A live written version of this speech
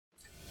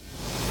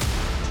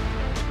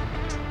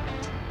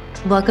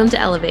Welcome to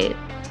Elevate.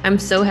 I'm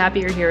so happy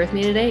you're here with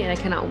me today, and I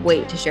cannot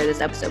wait to share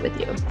this episode with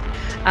you.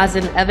 As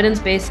an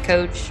evidence-based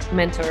coach,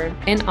 mentor,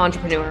 and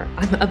entrepreneur,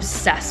 I'm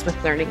obsessed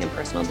with learning and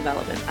personal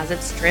development as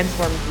it's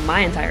transformed my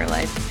entire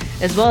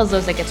life, as well as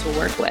those I get to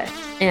work with.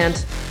 And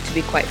to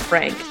be quite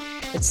frank,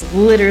 it's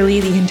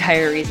literally the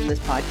entire reason this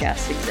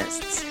podcast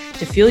exists,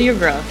 to fuel your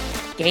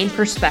growth, gain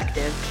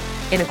perspective,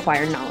 and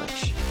acquire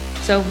knowledge.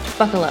 So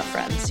buckle up,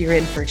 friends. You're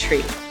in for a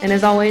treat. And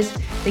as always,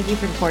 thank you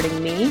for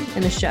supporting me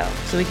and the show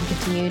so we can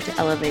continue to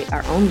elevate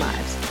our own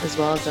lives as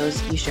well as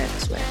those you share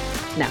this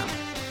with. Now,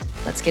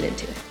 let's get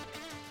into it.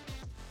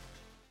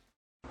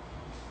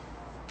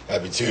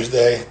 Happy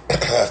Tuesday.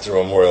 After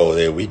Memorial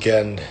Day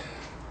weekend,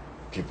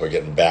 people are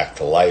getting back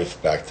to life,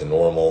 back to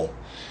normal.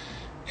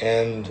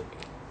 And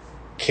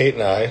Kate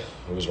and I,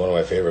 who's one of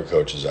my favorite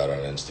coaches out on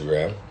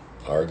Instagram,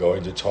 are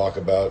going to talk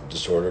about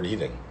disordered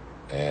eating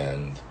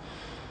and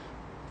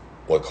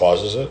what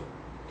causes it,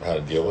 how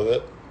to deal with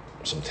it,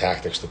 some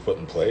tactics to put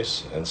in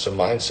place, and some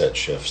mindset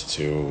shifts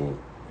to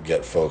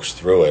get folks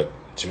through it,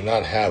 to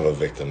not have a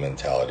victim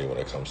mentality when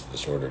it comes to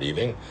disordered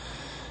eating,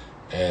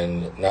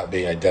 and not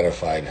being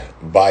identified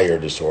by your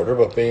disorder,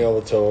 but being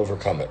able to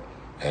overcome it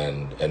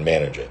and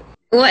manage it.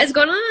 What is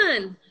going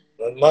on?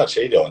 Not much.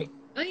 How you doing?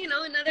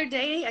 Oh, another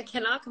day. I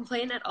cannot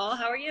complain at all.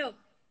 How are you?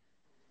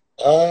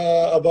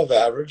 Above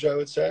average, I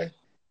would say.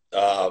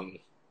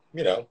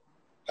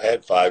 I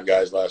had Five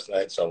Guys last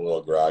night, so I'm a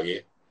little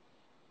groggy.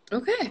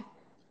 Okay.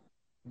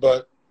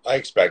 But I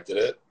expected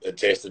it. It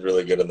tasted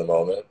really good in the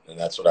moment, and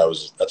that's what I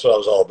was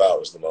all about,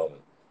 was the moment.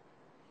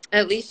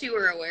 At least you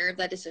were aware of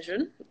that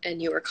decision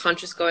and you were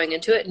conscious going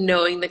into it,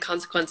 knowing the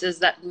consequences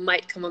that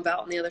might come about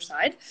on the other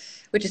side,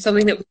 which is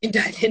something that we can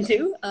dive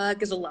into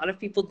because a lot of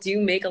people do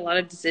make a lot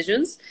of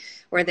decisions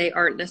where they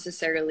aren't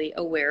necessarily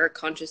aware or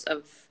conscious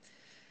of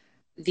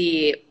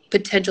the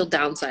potential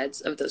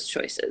downsides of those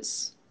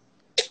choices.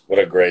 What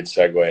a great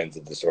segue into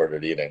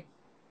disordered eating.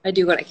 I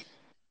do what I can.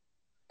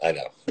 I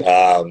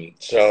know.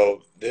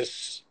 So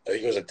this, I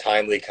think it was a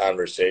timely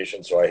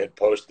conversation. So I had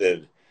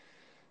posted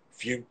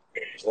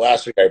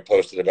last week I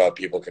posted about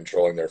people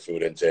controlling their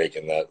food intake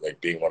and that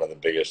like being one of the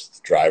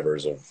biggest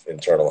drivers of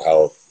internal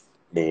health,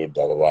 mood,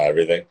 blah, blah, blah,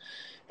 everything.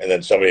 And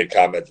then somebody had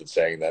commented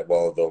saying that,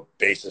 well, the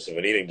basis of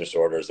an eating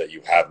disorder is that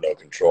you have no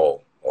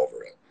control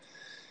over it.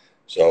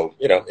 So,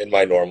 in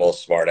my normal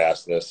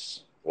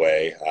smart-assness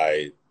way,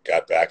 I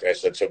got back and I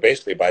said, so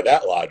basically by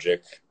that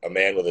logic, a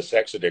man with a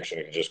sex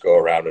addiction can just go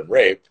around and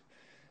rape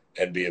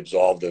and be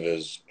absolved of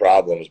his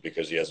problems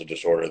because he has a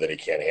disorder that he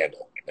can't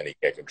handle and he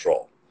can't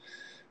control.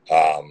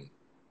 And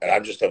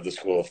I'm just of the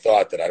school of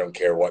thought that I don't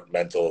care what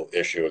mental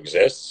issue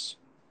exists,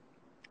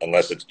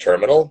 unless it's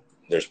terminal,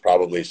 there's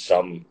probably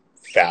some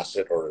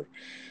facet or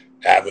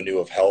avenue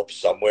of help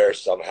somewhere,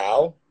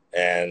 somehow.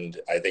 And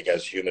I think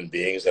as human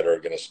beings that are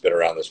going to spin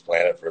around this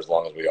planet for as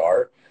long as we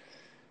are,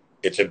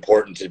 it's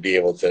important to be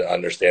able to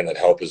understand that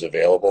help is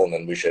available, and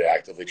then we should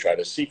actively try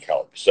to seek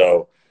help.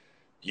 So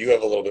you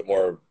have a little bit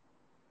more,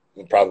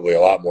 probably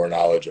a lot more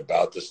knowledge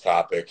about this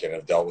topic and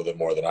have dealt with it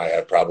more than I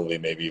have, probably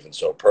maybe even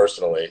so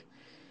personally.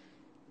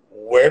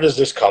 Where does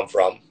this come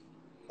from?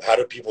 How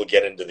do people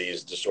get into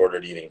these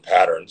disordered eating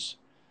patterns?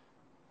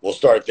 We'll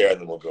start there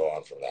and then we'll go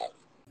on from that.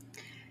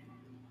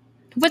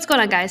 What's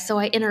going on, guys? So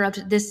I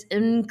interrupted this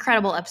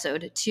incredible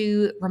episode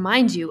to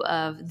remind you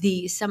of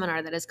the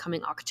seminar that is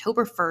coming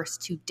October 1st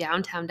to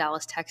downtown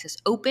Dallas, Texas,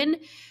 open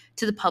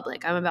to the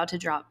public. I'm about to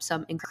drop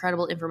some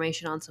incredible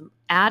information on some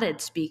added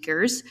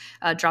speakers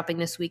dropping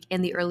this week,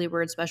 and the early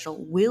bird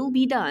special will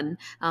be done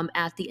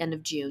at the end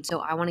of June. So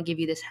I want to give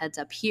you this heads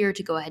up here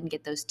to go ahead and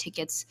get those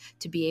tickets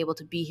to be able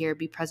to be here,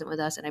 be present with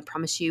us, and I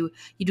promise you,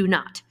 you do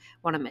not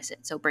want to miss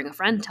it. So bring a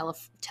friend,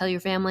 tell your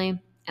family,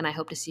 and I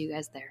hope to see you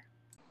guys there.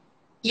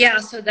 Yeah,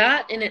 so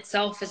that in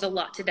itself is a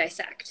lot to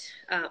dissect.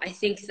 I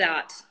think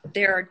that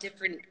there are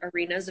different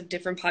arenas of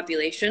different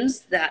populations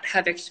that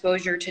have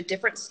exposure to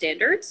different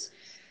standards.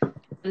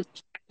 And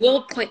I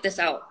will point this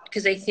out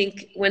because I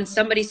think when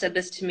somebody said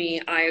this to me,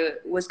 I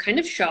was kind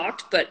of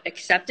shocked, but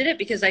accepted it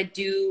because I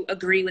do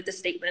agree with the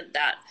statement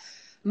that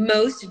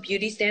most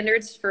beauty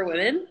standards for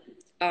women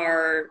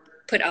are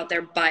put out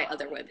there by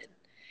other women.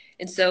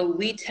 And so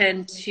we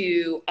tend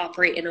to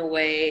operate in a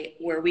way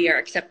where we are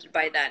accepted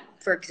by them.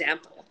 For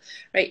example,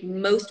 right?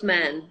 Most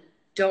men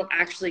don't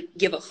actually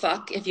give a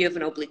fuck if you have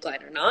an oblique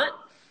line or not.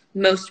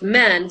 Most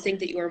men think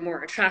that you are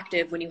more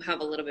attractive when you have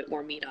a little bit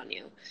more meat on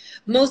you.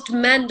 Most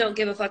men don't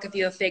give a fuck if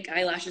you have fake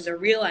eyelashes or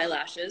real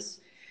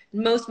eyelashes.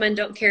 Most men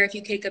don't care if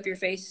you cake up your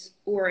face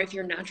or if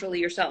you're naturally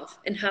yourself.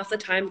 And half the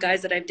time,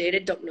 guys that I've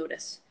dated don't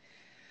notice.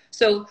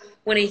 So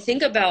when I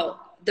think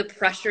about the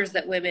pressures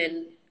that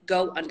women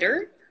go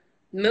under,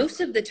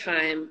 most of the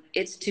time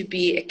it's to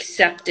be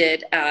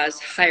accepted as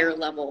higher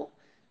level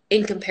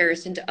in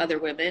comparison to other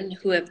women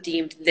who have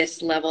deemed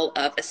this level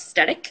of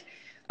aesthetic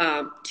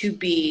to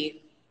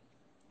be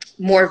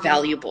more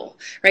valuable,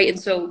 right? And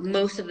so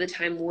most of the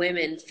time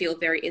women feel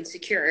very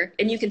insecure,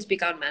 and you can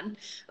speak on men,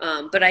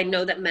 but I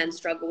know that men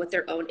struggle with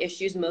their own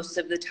issues. Most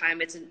of the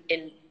time it's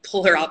in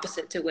polar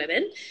opposite to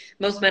women.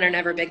 Most men are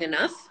never big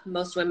enough.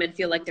 Most women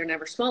feel like they're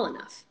never small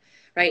enough,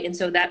 right? And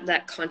so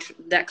that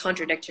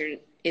contradiction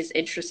is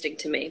interesting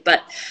to me.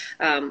 But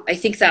I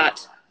think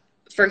that,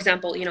 for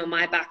example,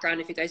 my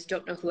background, if you guys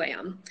don't know who I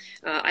am,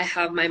 I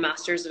have my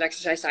master's of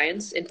exercise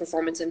science in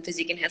performance and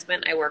physique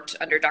enhancement. I worked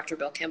under Dr.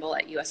 Bill Campbell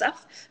at USF.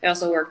 I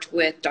also worked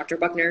with Dr.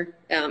 Buckner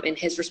in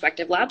his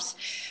respective labs.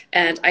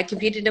 And I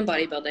competed in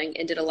bodybuilding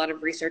and did a lot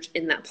of research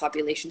in that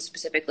population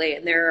specifically.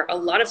 And there are a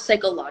lot of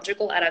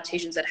psychological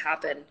adaptations that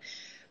happen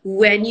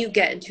when you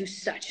get into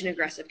such an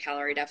aggressive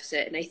calorie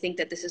deficit. And I think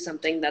that this is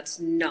something that's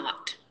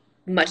not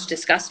much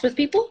discussed with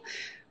people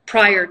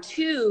prior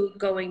to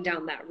going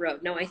down that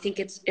road. Now, I think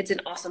it's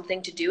an awesome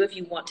thing to do if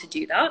you want to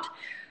do that.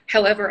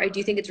 However, I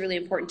do think it's really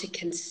important to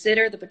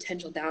consider the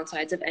potential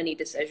downsides of any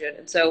decision.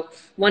 And so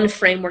one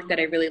framework that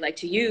I really like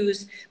to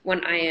use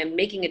when I am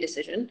making a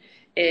decision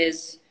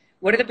is,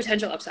 what are the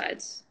potential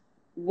upsides?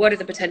 What are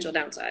the potential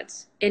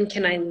downsides? And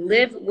can I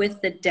live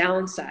with the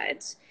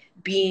downsides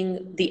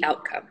being the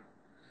outcome?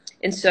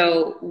 And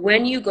so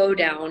when you go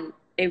down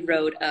a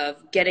road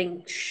of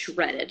getting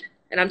shredded,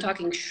 and I'm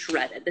talking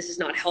shredded, this is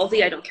not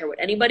healthy. I don't care what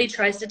anybody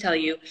tries to tell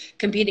you.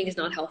 Competing is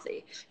not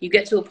healthy. You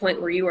get to a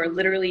point where you are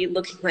literally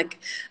looking like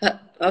a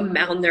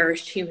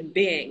malnourished human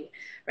being,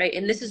 right?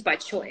 And this is by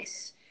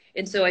choice.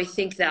 And so I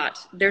think that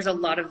there's a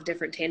lot of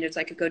different tangents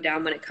I could go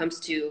down when it comes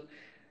to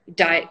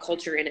diet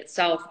culture in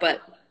itself.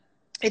 But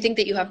I think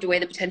that you have to weigh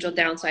the potential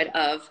downside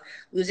of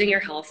losing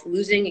your health,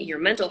 losing your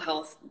mental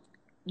health,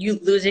 you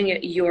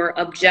losing your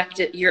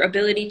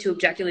ability to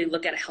objectively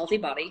look at a healthy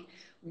body,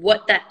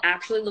 what that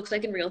actually looks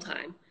like in real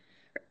time.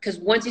 Because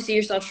once you see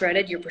yourself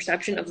shredded, your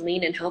perception of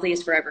lean and healthy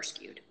is forever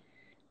skewed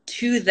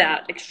to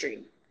that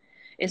extreme.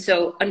 And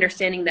so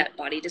understanding that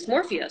body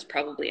dysmorphia is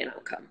probably an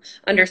outcome.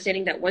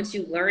 Understanding that once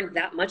you learn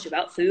that much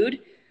about food,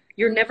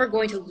 you're never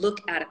going to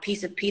look at a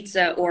piece of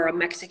pizza or a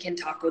Mexican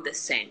taco the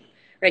same,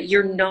 right?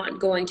 You're not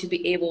going to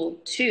be able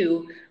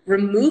to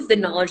remove the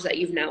knowledge that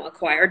you've now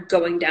acquired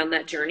going down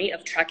that journey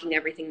of tracking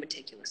everything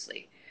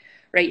meticulously,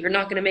 right? You're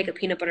not going to make a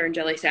peanut butter and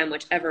jelly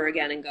sandwich ever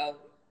again and go,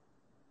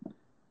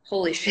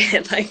 holy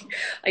shit, like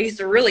I used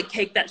to really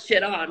cake that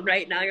shit on,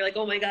 right? Now you're like,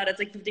 oh my God, it's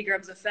like 50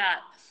 grams of fat.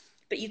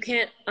 But you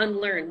can't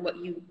unlearn what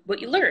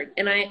you learn.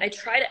 And I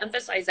try to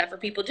emphasize that for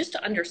people just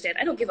to understand.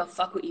 I don't give a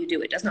fuck what you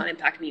do. It does not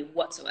impact me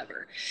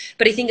whatsoever.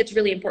 But I think it's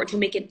really important to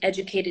make an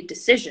educated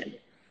decision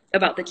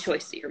about the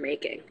choice that you're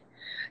making.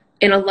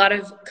 And a lot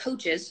of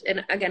coaches,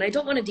 and again, I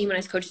don't want to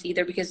demonize coaches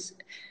either, because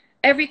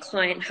every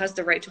client has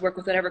the right to work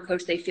with whatever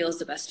coach they feel is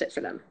the best fit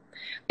for them.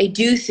 I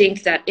do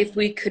think that if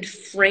we could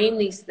frame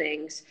these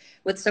things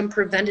with some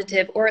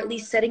preventative, or at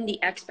least setting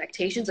the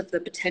expectations of the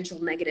potential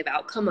negative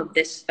outcome of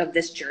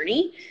this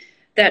journey,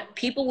 that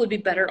people would be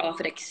better off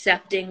at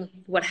accepting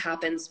what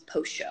happens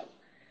post-show.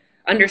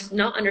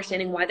 Not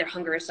understanding why their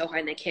hunger is so high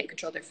and they can't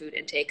control their food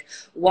intake,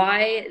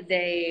 why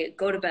they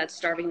go to bed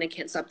starving, they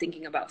can't stop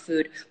thinking about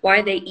food,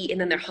 why they eat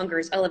and then their hunger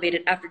is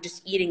elevated after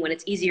just eating when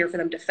it's easier for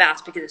them to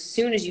fast, because as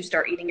soon as you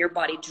start eating, your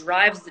body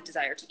drives the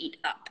desire to eat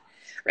up,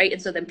 right?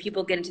 And so then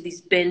people get into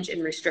these binge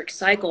and restrict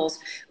cycles,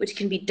 which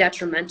can be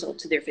detrimental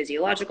to their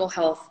physiological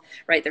health,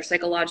 right? Their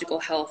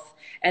psychological health,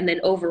 and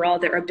then overall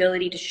their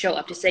ability to show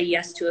up, to say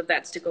yes to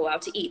events, to go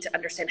out to eat, to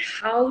understand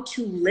how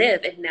to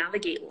live and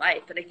navigate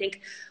life. And I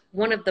think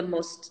one of the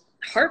most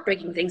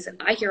heartbreaking things that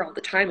I hear all the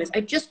time is,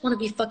 I just want to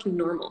be fucking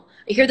normal.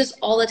 I hear this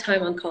all the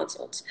time on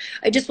consults.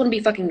 I just want to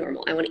be fucking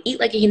normal. I want to eat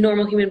like a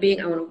normal human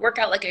being. I want to work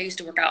out like I used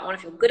to work out. I want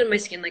to feel good in my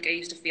skin like I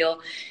used to feel.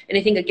 And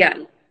I think,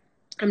 again,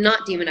 I'm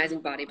not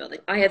demonizing bodybuilding.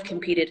 I have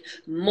competed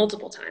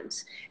multiple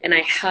times, and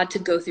I had to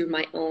go through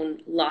my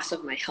own loss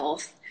of my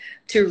health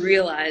to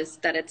realize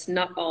that it's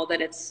not all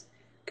that it's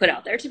put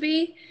out there to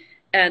be.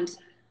 And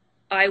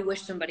I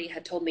wish somebody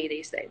had told me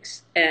these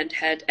things and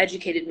had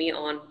educated me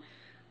on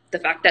the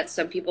fact that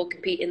some people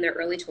compete in their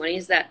early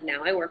 20s that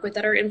now I work with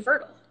that are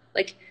infertile.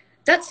 Like,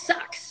 that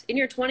sucks. In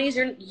your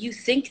 20s, you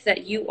think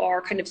that you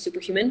are kind of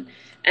superhuman,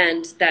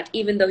 and that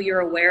even though you're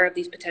aware of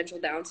these potential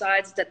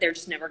downsides, that they're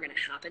just never going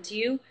to happen to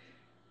you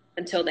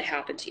until they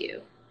happen to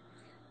you.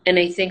 And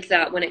I think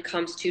that when it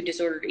comes to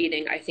disordered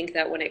eating, I think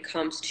that when it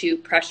comes to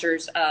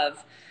pressures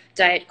of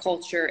diet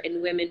culture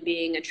and women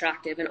being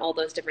attractive and all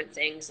those different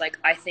things, like,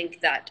 I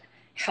think that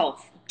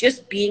health,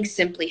 just being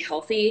simply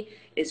healthy,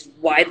 is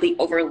widely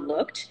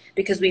overlooked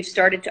because we've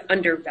started to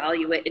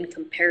undervalue it in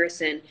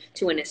comparison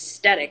to an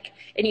aesthetic.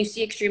 And you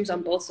see extremes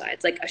on both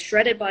sides. Like, a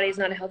shredded body is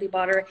not a healthy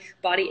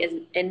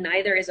body, and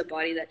neither is a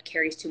body that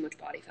carries too much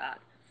body fat.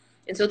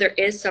 And so there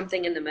is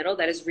something in the middle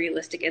that is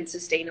realistic and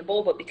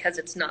sustainable, but because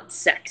it's not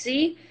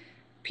sexy,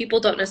 people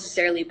don't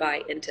necessarily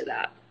buy into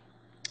that.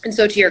 And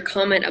so to your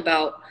comment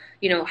about,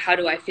 how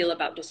do I feel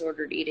about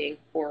disordered eating,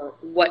 or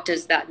what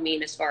does that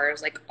mean as far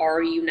as, like,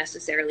 are you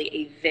necessarily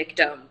a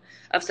victim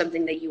of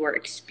something that you are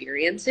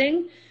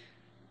experiencing?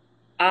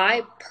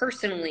 I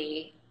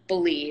personally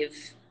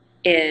believe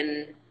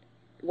in,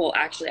 well,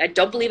 actually, I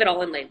don't believe at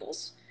all in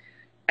labels.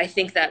 I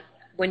think that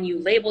when you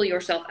label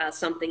yourself as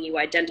something, you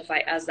identify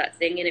as that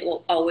thing, and it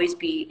will always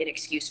be an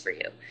excuse for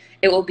you.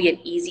 It will be an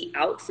easy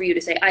out for you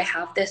to say, I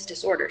have this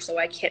disorder, so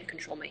I can't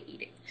control my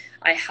eating.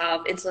 I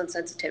have insulin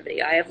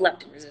sensitivity. I have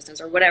leptin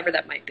resistance, or whatever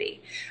that might be,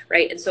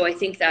 right? And so I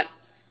think that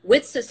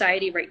with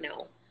society right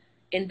now,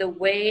 in the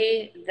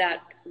way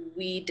that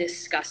we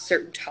discuss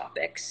certain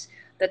topics,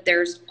 that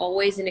there's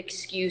always an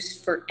excuse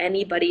for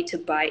anybody to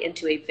buy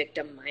into a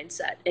victim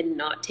mindset and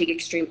not take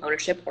extreme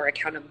ownership or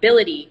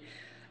accountability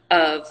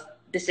of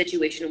the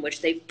situation in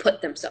which they've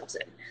put themselves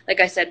in. Like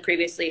I said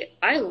previously,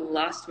 I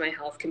lost my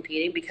health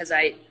competing because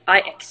I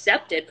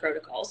accepted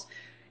protocols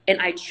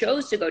and I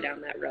chose to go down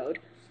that road.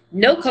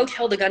 No coach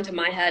held a gun to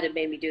my head and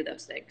made me do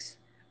those things.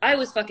 I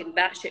was fucking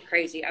batshit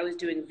crazy. I was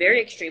doing very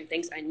extreme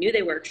things. I knew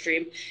they were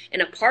extreme.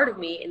 And a part of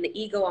me in the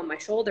ego on my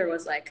shoulder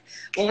was like,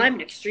 well, I'm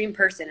an extreme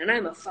person and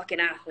I'm a fucking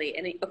athlete.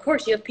 And of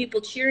course you have people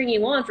cheering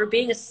you on for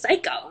being a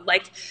psycho.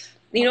 Like,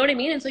 you know what I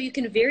mean? And so you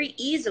can very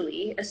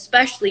easily,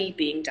 especially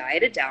being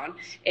dieted down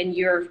and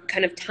your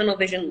kind of tunnel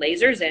vision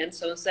lasers in.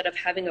 So instead of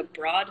having a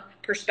broad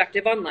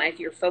perspective on life,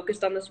 you're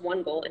focused on this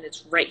one goal and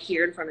it's right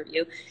here in front of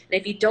you.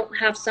 And if you don't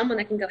have someone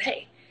that can go,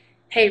 hey,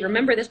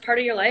 remember this part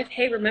of your life?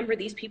 Hey, remember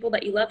these people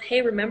that you love?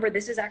 Hey, remember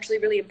this is actually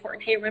really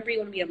important. Hey, remember you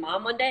want to be a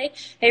mom one day?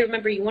 Hey,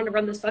 remember you want to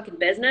run this fucking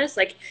business?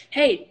 Like,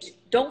 hey,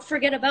 don't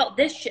forget about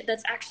this shit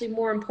that's actually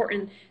more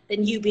important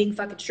than you being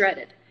fucking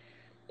shredded.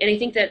 And I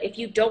think that if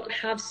you don't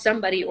have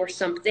somebody or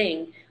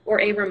something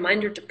or a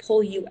reminder to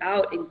pull you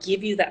out and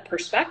give you that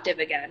perspective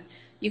again,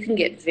 you can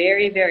get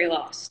very, very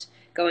lost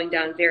going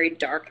down very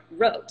dark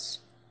roads.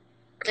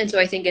 And so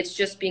I think it's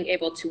just being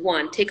able to,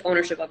 one, take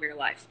ownership of your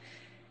life.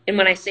 And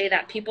when I say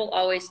that, people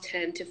always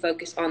tend to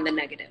focus on the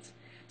negative.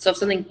 So if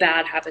something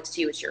bad happens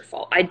to you, it's your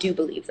fault. I do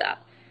believe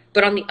that.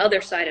 But on the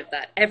other side of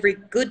that, every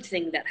good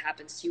thing that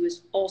happens to you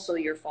is also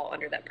your fault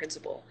under that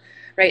principle,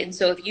 right? And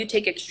so if you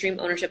take extreme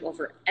ownership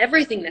over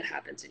everything that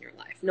happens in your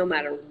life, no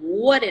matter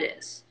what it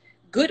is,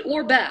 good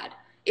or bad,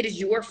 it is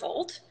your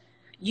fault.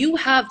 You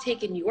have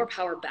taken your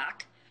power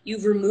back.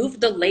 You've removed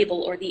the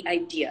label or the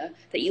idea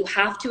that you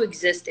have to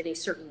exist in a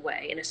certain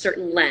way, in a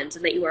certain lens,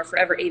 and that you are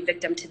forever a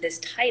victim to this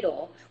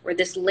title or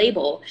this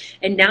label.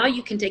 And now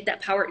you can take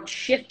that power and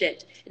shift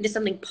it into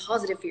something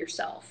positive for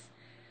yourself.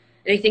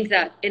 And I think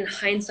that in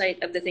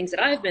hindsight of the things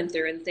that I've been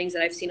through and the things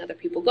that I've seen other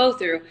people go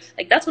through,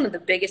 like that's one of the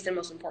biggest and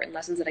most important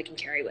lessons that I can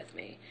carry with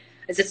me.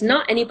 Is it's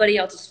not anybody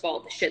else's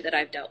fault, the shit that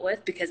I've dealt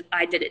with, because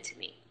I did it to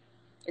me.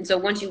 And so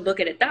once you look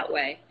at it that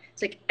way,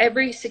 it's like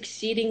every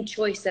succeeding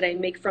choice that I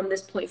make from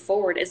this point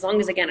forward, as long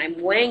as, again,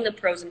 I'm weighing the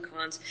pros and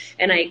cons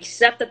and I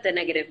accept that the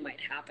negative might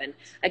happen,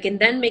 I can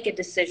then make a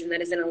decision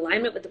that is in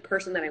alignment with the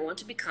person that I want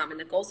to become and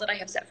the goals that I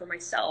have set for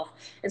myself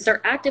and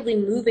start actively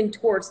moving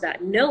towards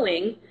that,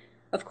 knowing,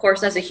 of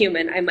course, as a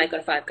human, I might go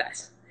to Five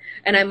Guys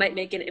and I might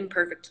make an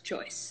imperfect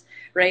choice,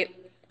 right?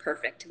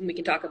 Perfect. And we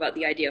can talk about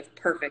the idea of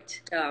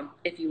perfect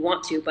if you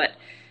want to, but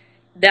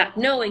that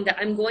knowing that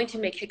I'm going to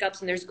make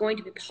hiccups and there's going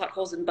to be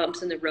potholes and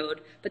bumps in the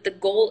road, but the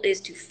goal is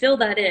to fill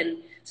that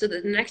in so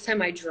that the next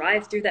time I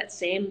drive through that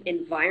same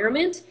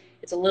environment,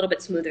 it's a little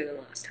bit smoother than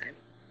last time.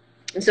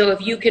 And so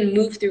if you can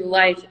move through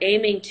life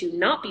aiming to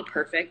not be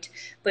perfect,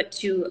 but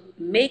to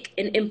make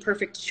an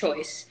imperfect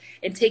choice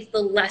and take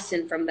the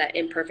lesson from that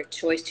imperfect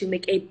choice to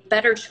make a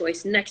better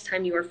choice next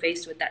time you are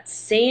faced with that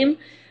same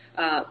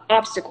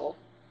obstacle,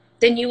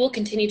 then you will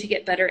continue to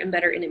get better and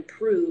better and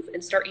improve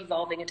and start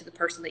evolving into the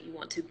person that you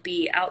want to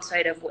be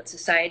outside of what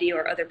society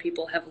or other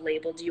people have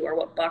labeled you or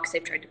what box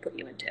they've tried to put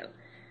you into.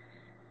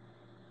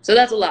 So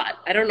that's a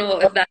lot. I don't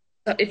know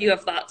if you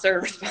have thoughts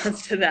or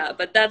response to that,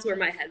 but that's where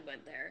my head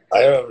went there.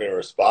 I don't have any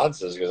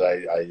responses because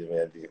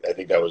I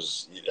think that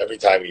was, every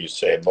time you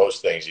say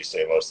most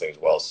things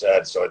well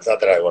said. So it's not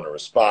that I want to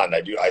respond.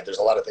 There's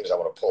a lot of things I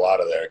want to pull out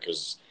of there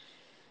because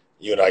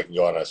you and I can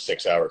go on a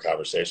 6-hour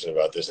conversation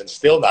about this and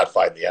still not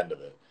find the end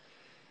of it.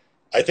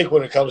 I think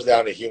when it comes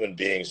down to human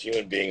beings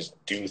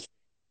do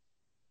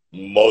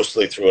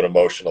mostly through an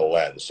emotional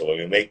lens. So when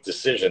we make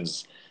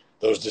decisions,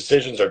 those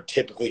decisions are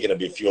typically going to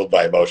be fueled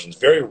by emotions.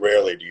 Very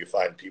rarely do you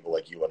find people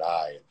like you and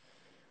I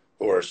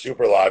who are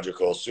super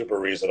logical, super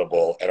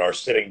reasonable, and are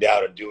sitting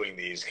down and doing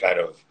these kind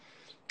of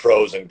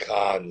pros and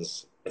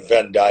cons,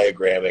 Venn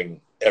diagramming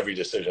every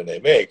decision they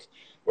make.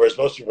 Whereas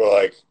most people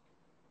are like,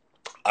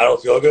 I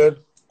don't feel good,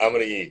 I'm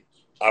going to eat.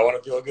 I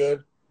want to feel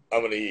good,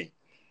 I'm going to eat.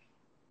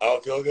 I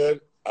don't feel good,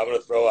 I'm going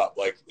to throw up.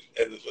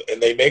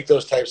 And they make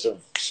those types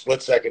of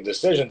split-second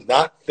decisions,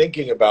 not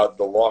thinking about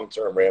the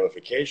long-term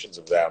ramifications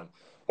of them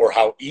or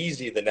how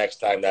easy the next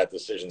time that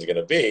decision is going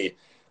to be.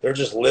 They're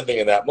just living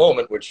in that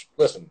moment, which,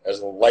 listen, as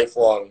a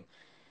lifelong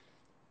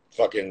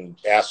fucking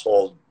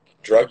asshole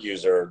drug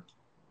user,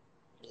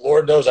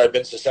 Lord knows I've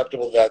been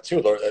susceptible to that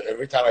too. Lord,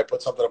 every time I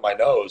put something in my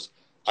nose,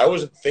 I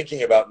wasn't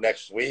thinking about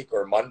next week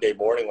or Monday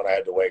morning when I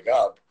had to wake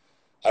up.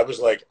 I was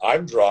like,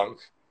 I'm drunk.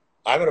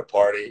 I'm at a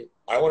party.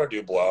 I want to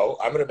do blow.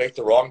 I'm going to make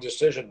the wrong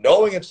decision,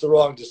 knowing it's the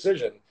wrong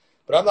decision.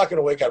 But I'm not going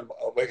to wake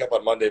up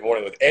on Monday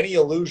morning with any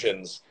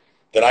illusions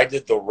that I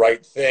did the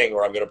right thing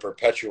or I'm going to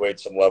perpetuate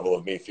some level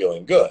of me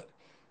feeling good.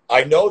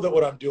 I know that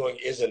what I'm doing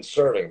isn't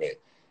serving me.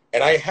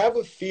 And I have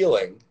a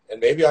feeling, and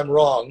maybe I'm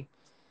wrong,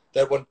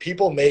 that when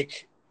people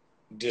make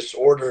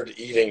disordered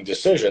eating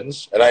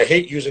decisions, and I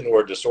hate using the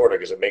word disorder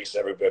because it makes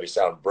everybody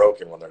sound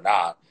broken when they're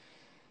not,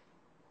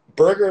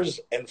 burgers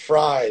and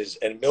fries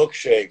and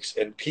milkshakes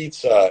and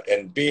pizza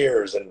and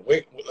beers and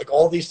like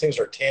all these things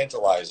are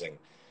tantalizing,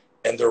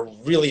 and they're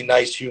really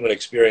nice human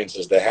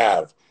experiences to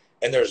have.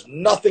 And there's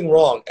nothing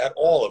wrong at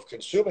all of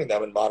consuming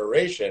them in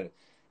moderation,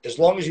 as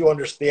long as you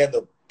understand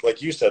the,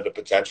 like you said, the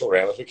potential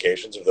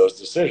ramifications of those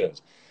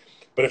decisions.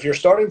 But if you're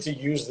starting to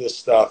use this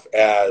stuff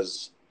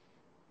as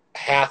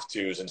have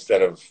tos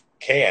instead of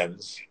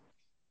cans,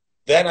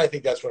 then I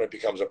think that's when it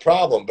becomes a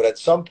problem. But at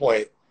some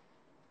point,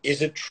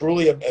 is it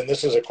truly, and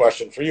this is a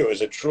question for you,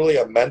 is it truly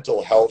a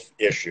mental health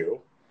issue?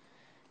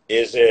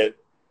 Is it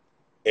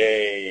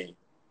a,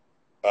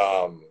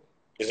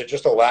 is it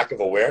just a lack of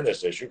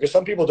awareness issue? Because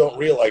some people don't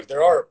realize,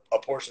 there are a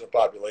portion of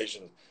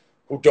population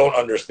who don't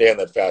understand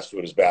that fast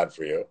food is bad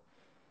for you,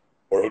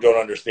 or who don't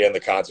understand the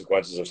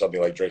consequences of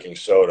something like drinking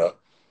soda.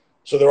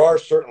 So there are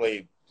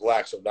certainly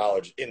lacks of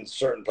knowledge in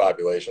certain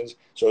populations.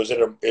 So is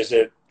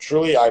it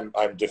truly I'm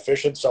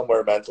deficient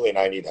somewhere mentally and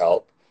I need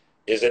help?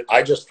 Is it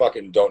I just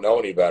fucking don't know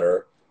any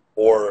better?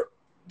 Or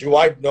do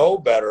I know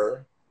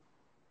better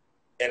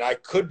and I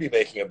could be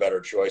making a better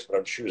choice, but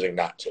I'm choosing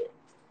not to?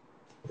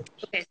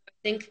 Okay, so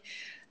I think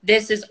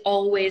this is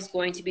always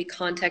going to be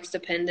context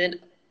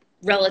dependent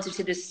relative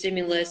to the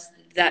stimulus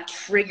that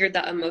triggered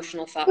that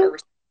emotional thought or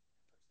response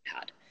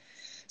had.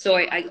 So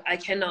I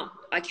cannot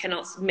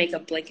make a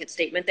blanket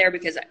statement there,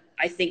 because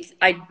I think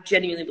I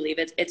genuinely believe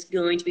it's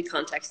going to be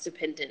context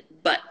dependent.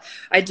 But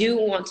I do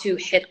want to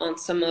hit on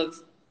some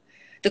of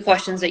the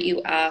questions that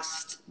you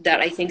asked that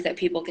I think that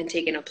people can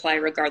take and apply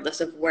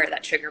regardless of where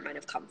that trigger might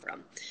have come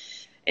from.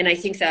 And I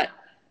think that,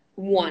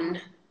 one,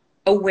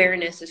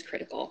 awareness is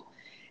critical.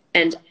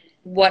 And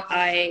what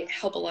I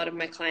help a lot of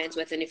my clients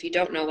with, and if you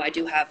don't know, I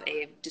do have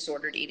a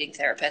disordered eating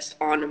therapist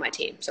on my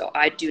team. So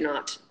I do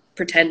not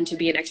pretend to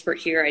be an expert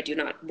here. I do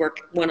not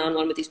work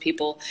one-on-one with these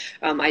people.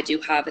 I do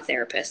have a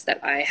therapist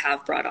that I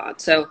have brought on.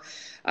 So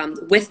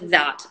with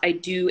that, I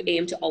do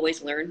aim to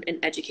always learn and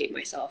educate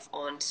myself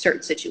on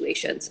certain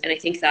situations. And I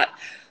think that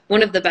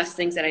one of the best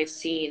things that I've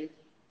seen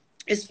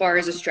as far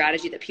as a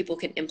strategy that people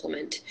can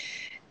implement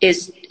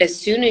is, as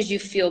soon as you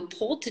feel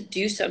pulled to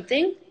do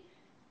something,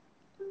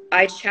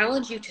 I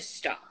challenge you to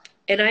stop.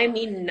 And I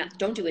mean,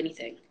 don't do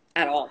anything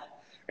at all.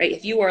 Right?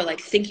 If you are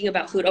like thinking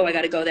about food, oh, I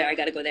got to go there, I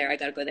got to go there, I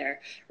got to go there,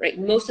 right?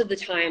 Most of the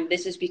time,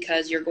 this is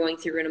because you're going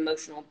through an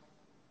emotional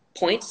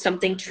point.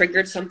 Something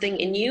triggered something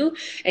in you,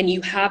 and you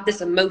have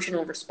this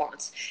emotional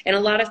response. And a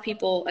lot of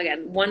people,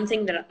 again, one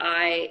thing that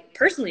I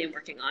personally am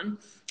working on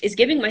is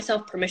giving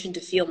myself permission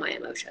to feel my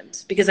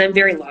emotions, because I'm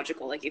very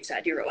logical. Like you've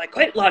said, you're like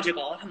quite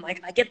logical. I'm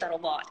like, I get that a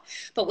lot.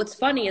 But what's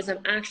funny is I'm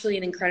actually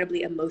an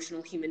incredibly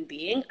emotional human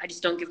being. I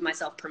just don't give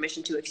myself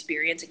permission to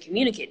experience and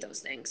communicate those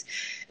things.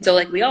 So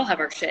like we all have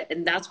our shit.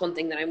 And that's one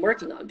thing that I'm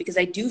working on, because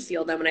I do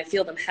feel them and I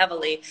feel them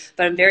heavily,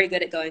 but I'm very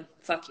good at going,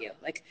 fuck you.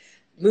 Like,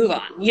 move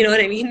on. You know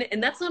what I mean?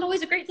 And that's not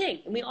always a great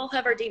thing. And we all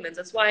have our demons.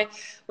 That's why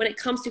when it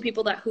comes to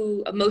people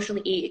who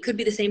emotionally eat, it could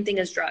be the same thing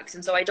as drugs.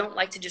 And so I don't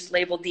like to just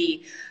label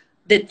the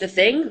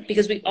thing,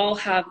 because we all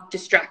have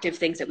distractive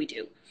things that we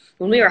do.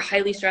 When we are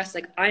highly stressed,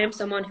 like I am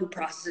someone who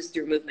processes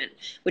through movement,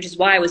 which is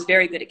why I was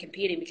very good at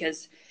competing,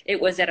 because it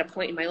was at a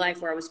point in my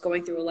life where I was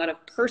going through a lot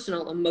of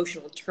personal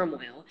emotional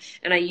turmoil.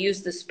 And I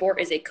used the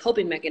sport as a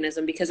coping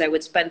mechanism, because I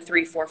would spend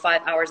 3, 4,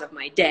 5 hours of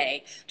my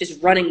day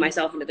just running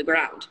myself into the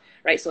ground,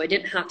 right? So I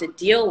didn't have to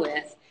deal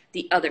with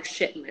the other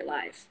shit in my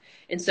life.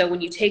 And so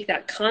when you take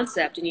that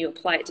concept and you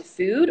apply it to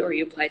food, or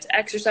you apply it to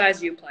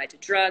exercise, you apply it to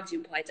drugs, you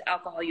apply it to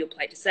alcohol, you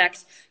apply it to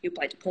sex, you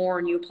apply it to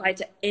porn, you apply it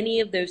to any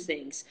of those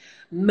things,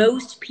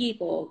 most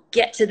people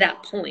get to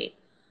that point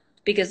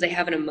because they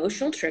have an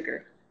emotional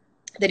trigger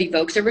that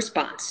evokes a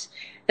response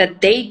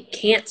that they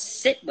can't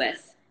sit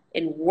with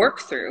and work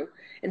through.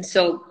 And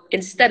so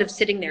instead of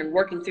sitting there and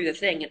working through the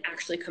thing and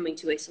actually coming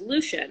to a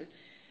solution,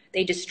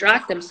 they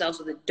distract themselves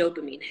with a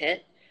dopamine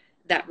hit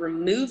that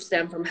removes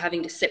them from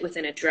having to sit with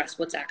and address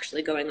what's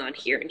actually going on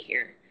here and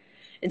here.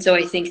 And so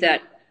I think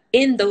that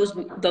in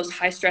those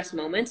high stress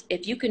moments,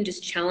 if you can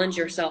just challenge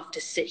yourself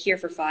to sit here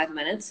for 5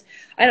 minutes,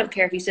 I don't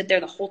care if you sit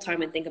there the whole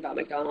time and think about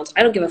McDonald's.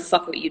 I don't give a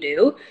fuck what you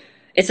do.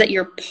 It's that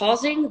you're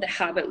pausing the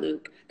habit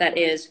loop that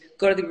is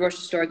go to the grocery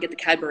store, get the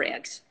Cadbury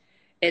eggs.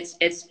 It's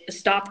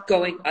stop,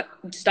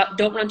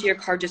 don't run to your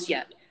car just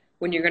yet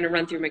when you're going to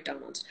run through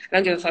McDonald's. I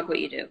don't give a fuck what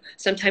you do.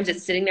 Sometimes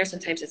it's sitting there,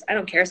 sometimes it's I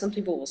don't care. Some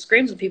people will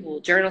scream, some people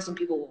will journal, some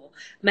people will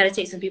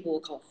meditate, some people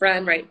will call a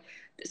friend, right?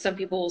 Some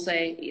people will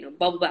say,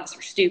 bubble baths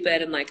are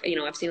stupid. And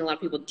I've seen a lot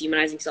of people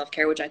demonizing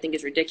self-care, which I think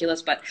is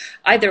ridiculous. But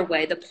either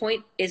way, the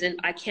point isn't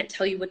I can't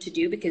tell you what to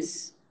do,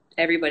 because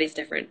everybody's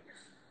different.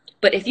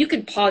 But if you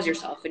can pause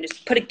yourself and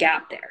just put a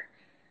gap there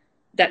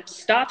that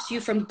stops you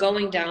from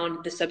going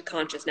down the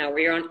subconscious now, where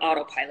you're on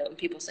autopilot and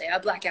people say, I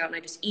black out and I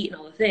just eat and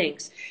all the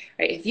things,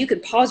 right? If you can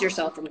pause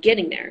yourself from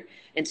getting there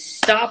and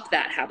stop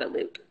that habit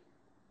loop,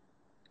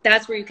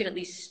 that's where you can at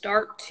least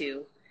start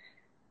to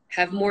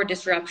have more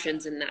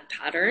disruptions in that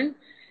pattern.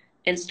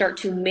 and start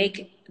to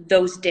make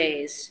those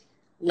days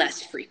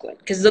less frequent,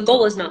 because the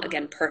goal is not,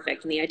 again,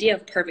 perfect, and the idea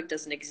of perfect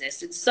doesn't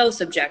exist. It's so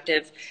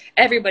subjective.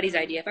 Everybody's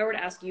idea, if I were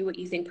to ask you what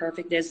you think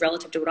perfect is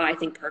relative to what I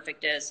think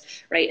perfect is,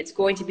 right, it's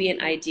going to be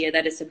an idea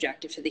that is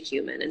subjective to the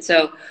human. And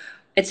so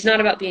it's not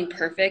about being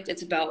perfect,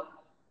 it's about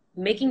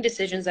making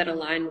decisions that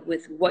align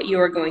with what you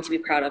are going to be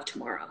proud of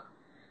tomorrow,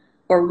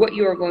 or what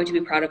you are going to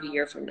be proud of a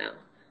year from now,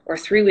 or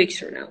 3 weeks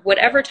from now,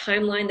 whatever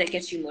timeline that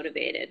gets you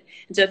motivated.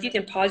 And so if you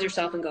can pause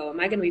yourself and go,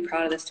 am I going to be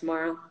proud of this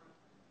tomorrow?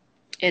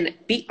 And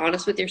be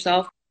honest with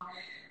yourself.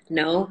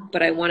 No,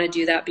 but I want to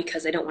do that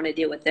because I don't want to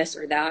deal with this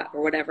or that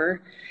or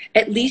whatever.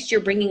 At least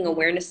you're bringing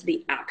awareness to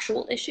the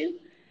actual issue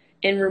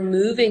and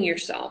removing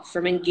yourself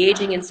from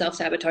engaging in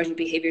self-sabotaging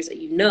behaviors that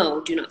you know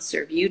do not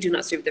serve you, do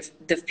not serve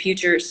the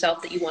future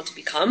self that you want to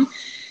become,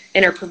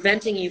 and are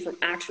preventing you from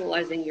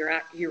actualizing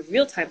your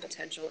real-time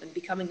potential and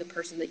becoming the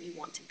person that you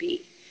want to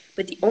be.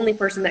 But the only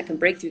person that can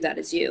break through that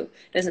is you.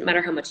 It doesn't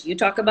matter how much you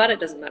talk about it. It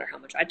doesn't matter how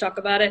much I talk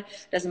about it.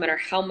 It doesn't matter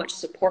how much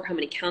support, how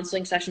many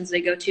counseling sessions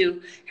they go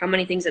to, how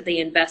many things that they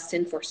invest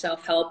in for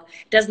self-help.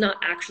 It does not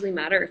actually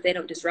matter if they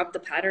don't disrupt the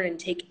pattern and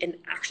take an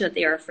action that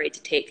they are afraid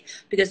to take.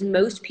 Because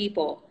most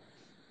people,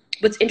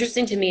 what's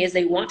interesting to me is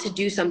they want to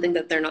do something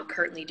that they're not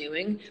currently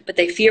doing, but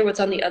they fear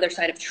what's on the other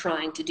side of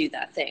trying to do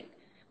that thing.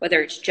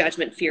 Whether it's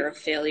judgment, fear of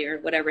failure,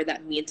 whatever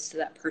that means to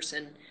that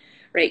person.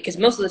 Right? Because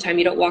most of the time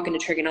you don't walk into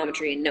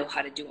trigonometry and know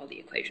how to do all the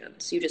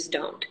equations. You just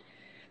don't.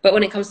 But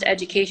when it comes to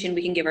education,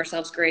 we can give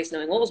ourselves grace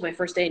knowing, what was my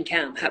first day in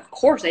chem? Of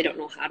course I don't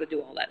know how to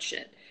do all that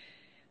shit.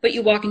 But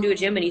you walk into a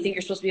gym and you think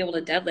you're supposed to be able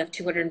to deadlift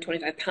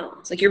 225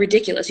 pounds. Like, you're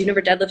ridiculous. You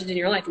never deadlifted in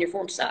your life and your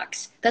form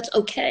sucks. That's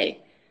okay.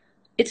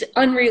 It's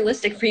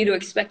unrealistic for you to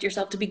expect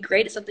yourself to be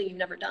great at something you've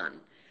never done.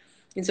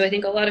 And so I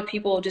think a lot of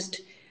people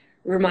just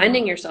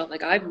reminding yourself,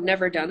 like, I've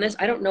never done this.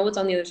 I don't know what's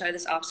on the other side of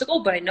this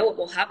obstacle, but I know what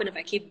will happen if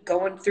I keep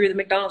going through the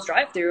McDonald's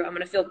drive-thru. I'm going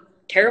to feel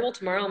terrible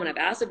tomorrow. I'm going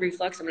to have acid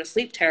reflux. I'm going to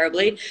sleep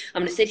terribly.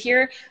 I'm going to sit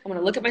here. I'm going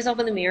to look at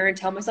myself in the mirror and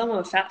tell myself I'm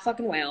a fat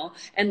fucking whale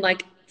and,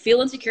 like, feel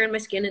insecure in my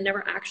skin and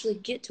never actually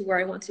get to where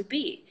I want to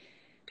be.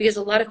 Because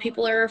a lot of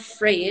people are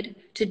afraid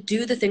to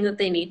do the thing that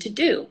they need to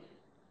do.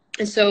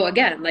 And so,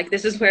 again, like,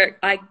 this is where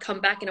I come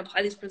back and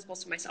apply these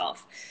principles to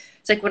myself.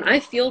 It's like, when I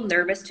feel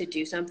nervous to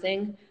do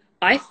something,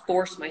 I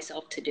force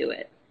myself to do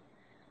it,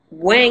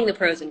 weighing the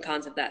pros and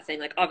cons of that thing.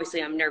 Like,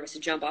 obviously I'm nervous to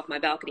jump off my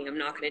balcony. I'm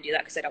not going to do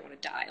that because I don't want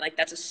to die. Like,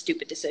 that's a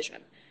stupid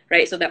decision,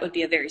 right? So that would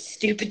be a very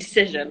stupid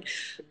decision.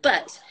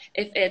 But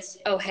if it's,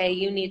 oh, hey,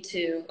 you need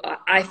to,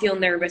 I feel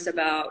nervous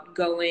about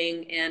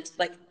going, and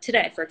like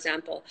today, for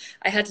example,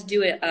 I had to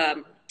do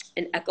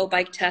an echo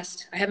bike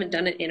test. I haven't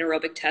done an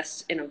anaerobic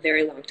test in a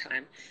very long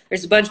time.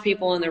 There's a bunch of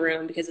people in the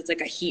room because it's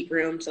like a heat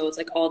room. So it's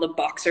like all the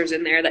boxers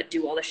in there that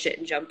do all the shit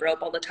and jump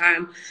rope all the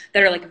time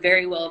that are like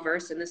very well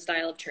versed in this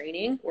style of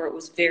training, where it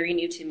was very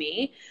new to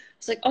me.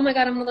 It's like, oh my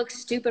God, I'm gonna look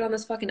stupid on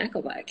this fucking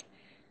echo bike.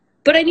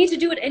 But I need to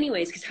do it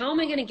anyways, because how am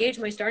I gonna gauge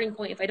my starting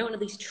point if I don't at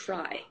least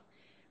try?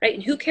 Right?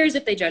 And who cares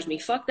if they judge me?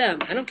 Fuck them.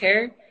 I don't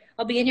care.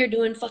 I'll be in here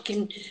doing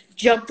fucking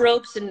jump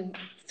ropes and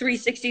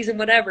 360s and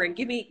whatever, and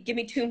give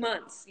me 2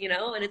 months, you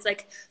know? And it's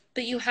like,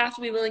 but you have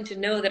to be willing to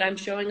know that I'm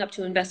showing up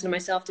to invest in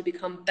myself to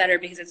become better,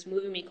 because it's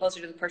moving me closer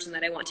to the person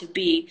that I want to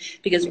be.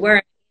 Because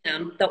where I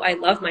am, though I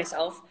love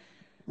myself,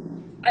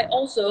 I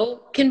also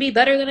can be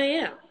better than I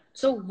am.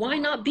 So why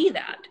not be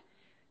that?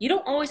 You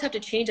don't always have to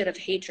change out of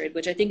hatred,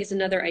 which I think is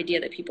another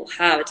idea that people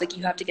have. It's like,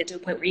 you have to get to a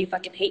point where you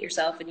fucking hate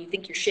yourself and you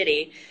think you're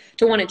shitty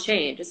to want to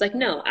change. It's like,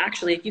 no,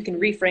 actually, if you can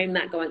reframe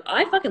that going,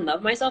 I fucking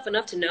love myself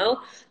enough to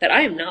know that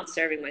I am not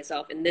serving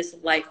myself in this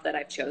life that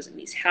I've chosen,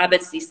 these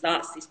habits, these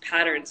thoughts, these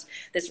patterns,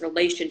 this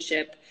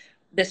relationship,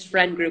 this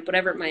friend group,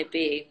 whatever it might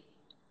be.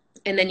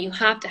 And then you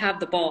have to have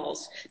the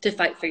balls to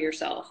fight for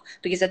yourself,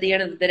 because at the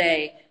end of the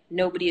day,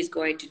 nobody is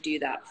going to do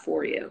that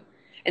for you.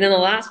 And then the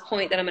last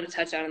point that I'm going to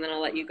touch on, and then I'll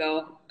let you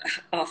go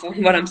off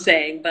on what I'm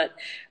saying. But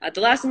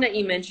the last thing that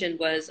you mentioned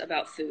was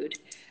about food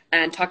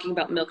and talking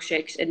about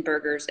milkshakes and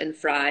burgers and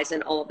fries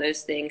and all of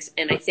those things.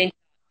 And I think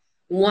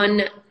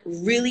one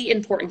really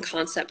important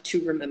concept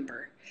to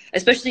remember,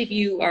 especially if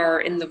you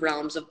are in the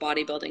realms of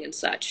bodybuilding and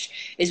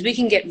such, is we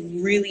can get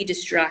really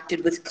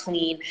distracted with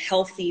clean,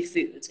 healthy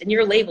foods. And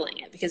you're labeling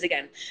it because,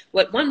 again,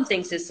 what one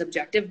thinks is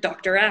subjective,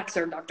 Dr. X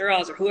or Dr.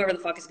 Oz or whoever the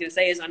fuck is going to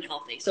say is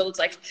unhealthy. So it's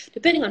like,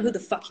 depending on who the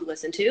fuck you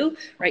listen to,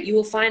 right, you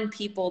will find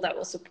people that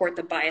will support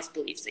the biased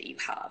beliefs that you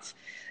have.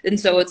 And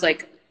so it's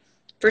like,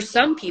 for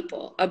some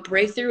people, a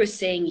breakthrough is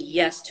saying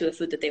yes to a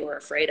food that they were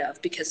afraid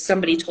of because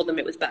somebody told them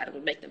it was bad and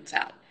would make them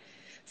fat.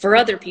 For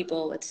other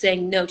people, it's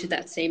saying no to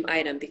that same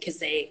item because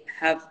they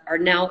are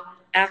now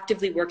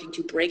actively working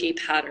to break a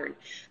pattern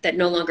that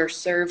no longer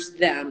serves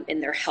them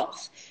in their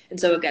health. And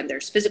so again,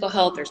 there's physical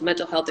health, there's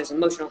mental health, there's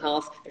emotional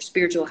health, there's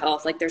spiritual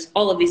health. Like, there's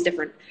all of these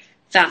different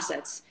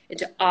facets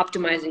into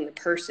optimizing the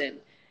person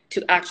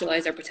to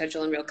actualize their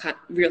potential in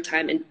real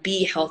time and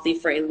be healthy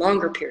for a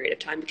longer period of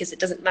time, because it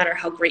doesn't matter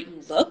how great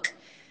you look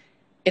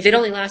if it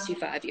only lasts you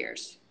 5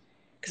 years.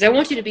 Because I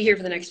want you to be here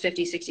for the next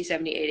 50, 60,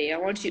 70, 80. I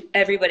want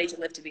everybody to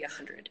live to be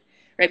 100,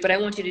 right? But I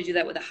want you to do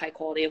that with a high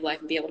quality of life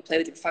and be able to play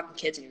with your fucking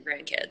kids and your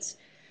grandkids.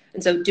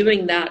 And so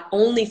doing that,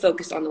 only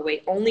focused on the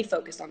weight, only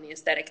focused on the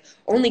aesthetic,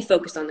 only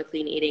focused on the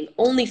clean eating,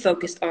 only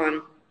focused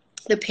on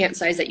the pant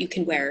size that you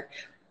can wear,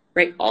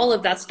 right? All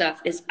of that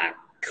stuff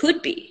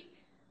could be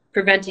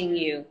preventing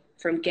you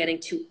from getting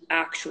to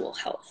actual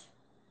health.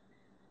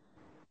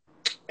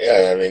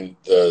 Yeah, I mean,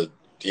 the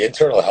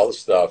internal health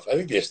stuff, I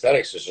think the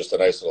aesthetics is just a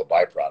nice little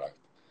byproduct.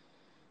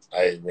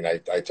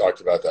 I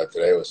talked about that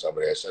today with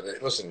somebody. I said,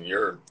 listen,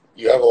 you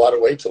have a lot of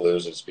weight to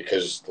lose. It's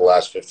because the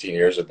last 15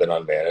 years have been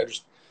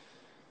unmanaged.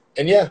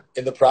 And yeah,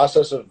 in the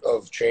process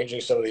of changing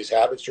some of these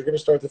habits, you're going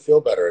to start to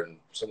feel better and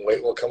some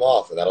weight will come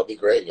off and that'll be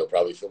great. You'll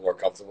probably feel more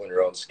comfortable in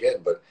your own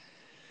skin. But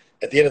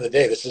at the end of the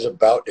day, this is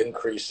about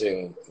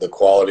increasing the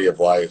quality of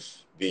life,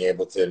 being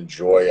able to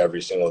enjoy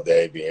every single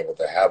day, being able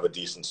to have a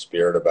decent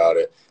spirit about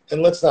it.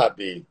 And let's not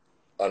be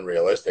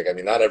unrealistic. I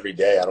mean, not every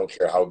day, I don't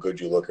care how good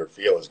you look or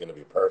feel, is going to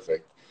be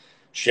perfect.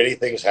 Shitty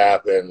things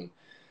happen.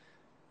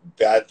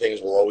 Bad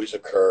things will always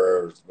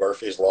occur.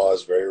 Murphy's Law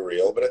is very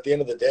real. But at the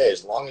end of the day,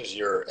 as long as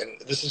and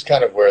this is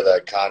kind of where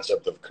that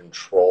concept of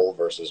control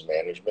versus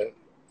management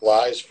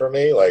lies for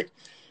me. Like,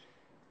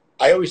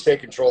 I always say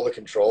control the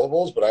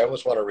controllables, but I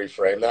almost want to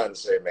reframe that and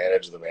say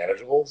manage the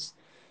manageables,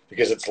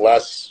 because it's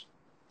less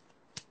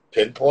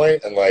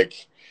pinpoint. And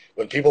like,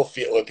 when people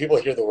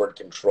hear the word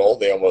control,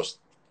 they almost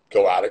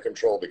go out of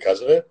control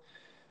because of it.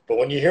 But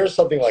when you hear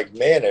something like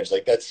manage,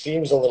 like, that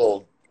seems a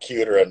little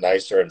cuter and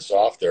nicer and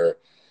softer.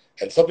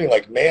 And something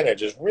like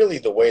manage is really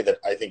the way that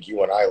I think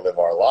you and I live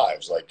our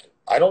lives. Like,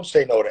 I don't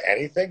say no to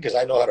anything because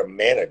I know how to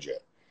manage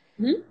it.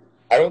 Mm-hmm.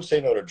 I don't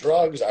say no to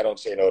drugs. I don't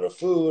say no to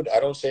food. I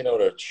don't say no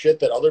to shit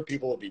that other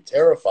people would be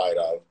terrified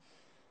of,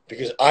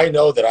 because I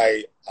know that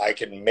I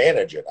can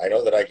manage it. I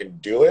know that I can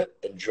do it,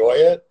 enjoy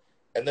it,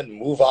 and then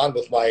move on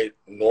with my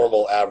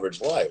normal average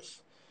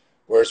life.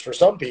 Whereas for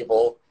some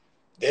people,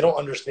 they don't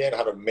understand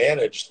how to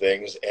manage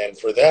things. And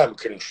for them,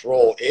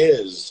 control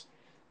is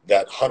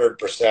that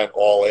 100%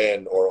 all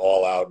in or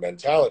all out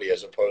mentality,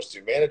 as opposed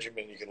to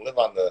management. You can live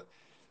on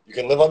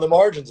the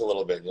margins a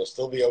little bit and you'll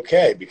still be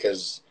okay,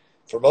 because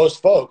for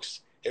most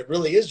folks, it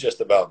really is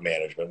just about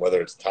management, whether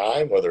it's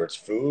time, whether it's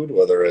food,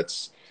 whether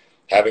it's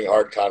having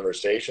hard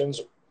conversations,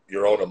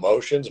 your own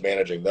emotions,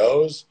 managing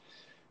those.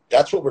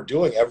 That's what we're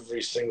doing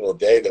every single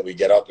day that we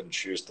get up and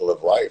choose to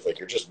live life. Like,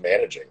 you're just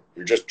managing.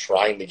 You're just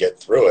trying to get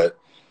through it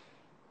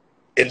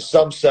in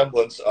some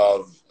semblance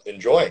of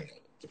enjoying it.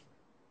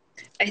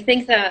 I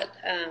think that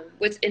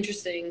what's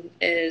interesting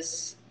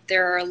is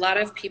there are a lot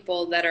of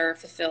people that are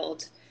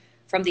fulfilled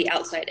from the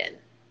outside in.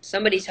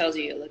 Somebody tells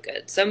you look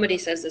good. Somebody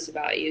says this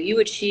about you. You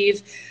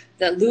achieve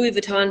the Louis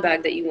Vuitton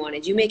bag that you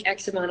wanted. You make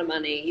X amount of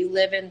money. You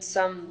live in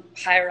some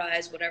high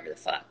rise, whatever the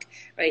fuck,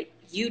 right?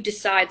 You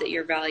decide that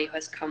your value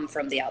has come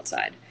from the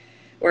outside.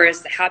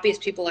 Whereas the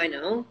happiest people I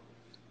know,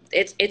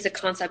 it's a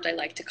concept I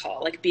like to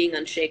call like being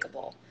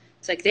unshakable.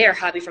 It's like they are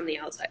happy from the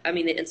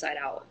inside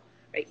out.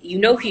 Right? You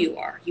know who you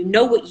are. You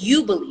know what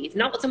you believe,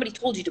 not what somebody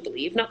told you to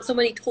believe, not what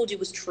somebody told you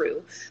was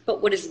true,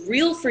 but what is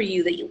real for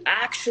you that you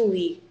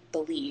actually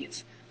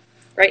believe,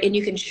 right? And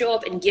you can show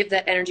up and give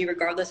that energy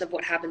regardless of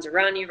what happens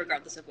around you,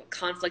 regardless of what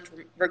conflict,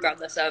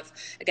 regardless of,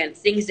 again,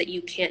 things that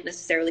you can't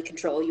necessarily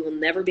control. You will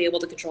never be able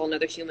to control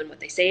another human, what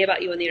they say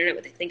about you on the internet,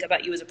 what they think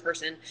about you as a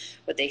person,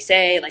 what they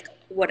say, like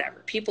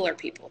whatever. People are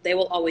people. They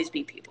will always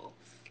be people.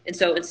 And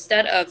so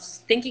instead of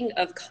thinking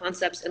of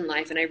concepts in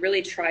life, and I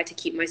really try to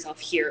keep myself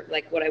here,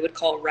 like what I would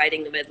call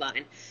riding the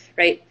midline,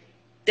 right?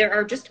 There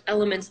are just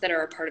elements that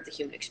are a part of the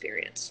human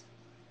experience.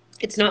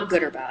 It's not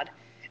good or bad.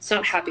 It's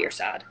not happy or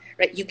sad,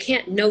 right? You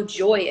can't know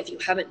joy if you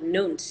haven't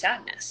known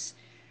sadness,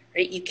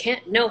 right? You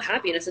can't know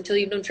happiness until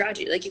you've known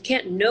tragedy. Like, you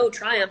can't know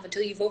triumph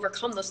until you've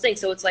overcome those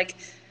things. So it's like,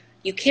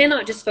 you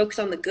cannot just focus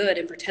on the good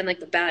and pretend like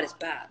the bad is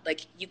bad.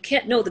 Like, you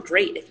can't know the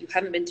great if you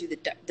haven't been through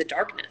the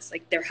darkness.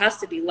 Like, there has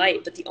to be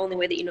light, but the only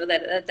way that you know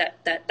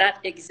that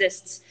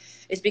exists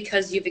is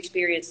because you've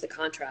experienced the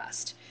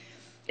contrast.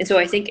 And so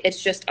I think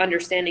it's just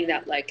understanding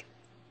that, like,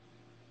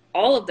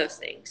 all of those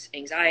things,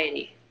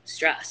 anxiety,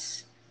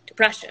 stress,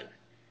 depression,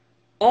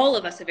 all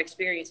of us have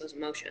experienced those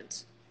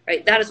emotions,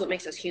 right? That is what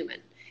makes us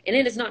human. And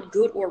it is not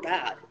good or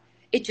bad.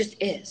 It just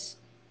is.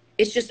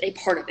 It's just a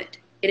part of it.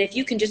 And if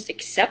you can just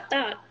accept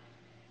that,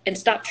 and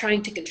stop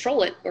trying to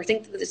control it or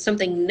think that it's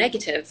something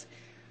negative,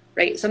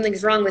 right?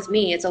 Something's wrong with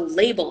me. It's a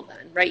label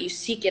then, right? You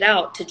seek it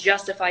out to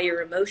justify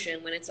your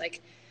emotion when it's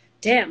like,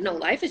 damn, no,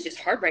 life is just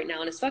hard right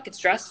now and it's fucking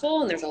stressful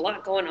and there's a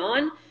lot going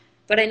on.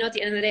 But I know at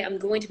the end of the day, I'm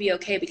going to be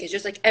okay, because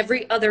just like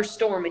every other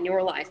storm in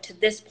your life to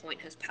this point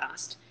has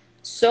passed,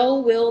 so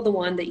will the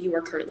one that you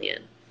are currently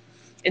in.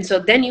 And so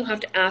then you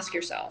have to ask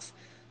yourself,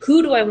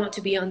 who do I want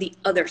to be on the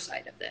other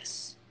side of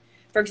this?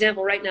 For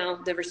example, right now,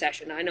 the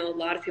recession. I know a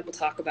lot of people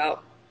talk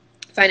about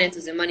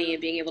finances and money and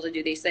being able to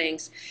do these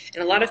things.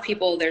 And a lot of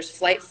people, there's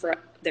fight,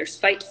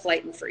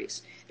 flight, and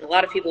freeze. And a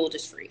lot of people will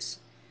just freeze.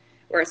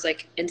 Where it's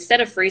like,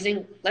 instead of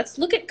freezing, let's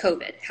look at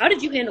COVID. How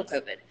did you handle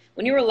COVID?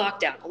 When you were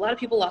locked down, a lot of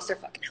people lost their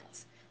fucking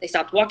health. They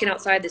stopped walking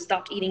outside. They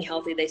stopped eating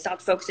healthy. They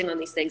stopped focusing on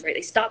these things, right?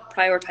 They stopped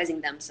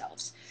prioritizing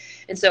themselves.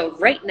 And so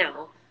right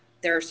now,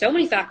 there are so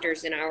many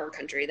factors in our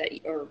country that,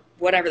 or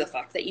whatever the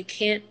fuck, that you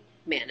can't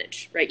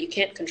manage, right? You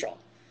can't control.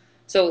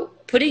 So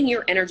putting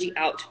your energy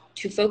out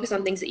to focus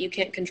on things that you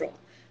can't control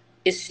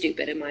is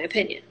stupid, in my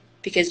opinion,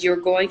 because you're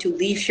going to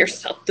leave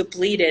yourself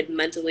depleted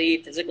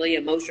mentally, physically,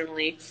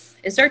 emotionally,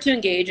 and start to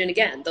engage in,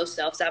 again, those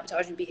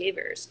self-sabotaging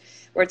behaviors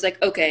where it's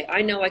like, okay,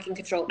 I know I can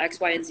control X,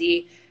 Y, and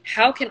Z.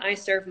 How can I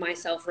serve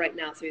myself right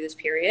now through this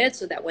period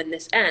so that when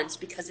this ends,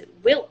 because it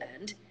will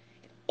end,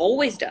 it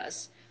always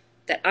does,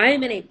 that I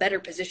am in a better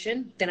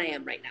position than I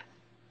am right now.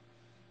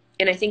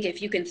 And I think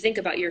if you can think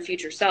about your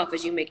future self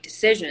as you make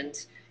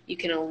decisions, you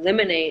can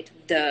eliminate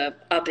the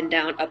up and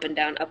down, up and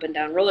down, up and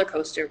down roller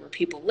coaster where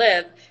people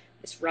live.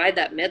 Just ride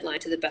that midline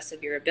to the best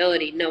of your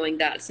ability, knowing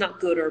that it's not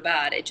good or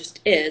bad. It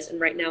just is. And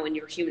right now in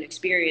your human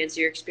experience,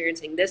 you're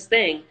experiencing this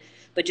thing,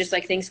 but just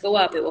like things go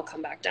up, it will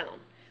come back down.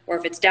 Or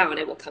if it's down,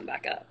 it will come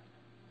back up.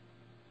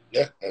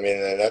 Yeah. I mean,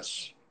 and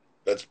that's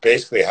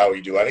basically how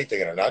we do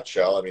anything in a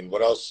nutshell. I mean,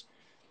 what else,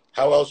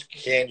 how else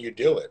can you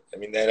do it? I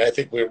mean, and I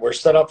think we're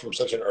set up from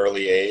such an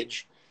early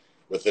age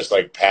with this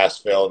like pass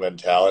fail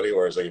mentality,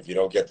 where it's like, if you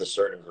don't get the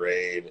certain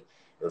grade,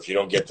 or if you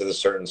don't get to the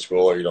certain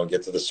school, or you don't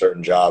get to the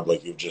certain job,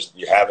 like you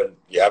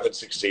haven't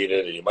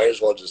succeeded, and you might as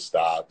well just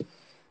stop,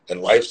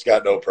 and life's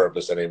got no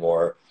purpose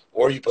anymore.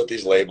 Or you put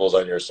these labels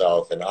on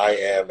yourself, and I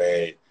am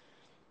a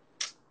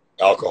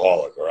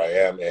alcoholic, or I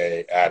am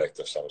a addict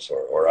of some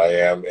sort, or I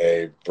am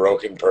a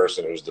broken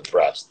person who's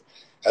depressed,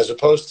 as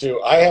opposed to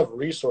I have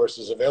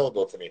resources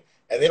available to me,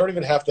 and they don't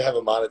even have to have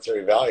a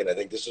monetary value. And I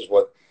think this is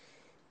what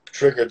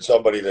triggered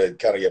somebody to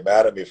kind of get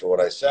mad at me for what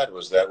I said,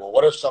 was that, well,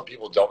 what if some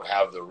people don't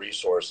have the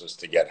resources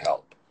to get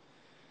help?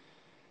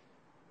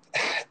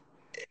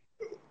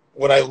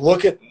 When I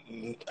look at,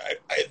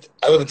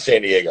 I live in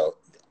San Diego.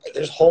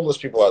 There's homeless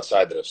people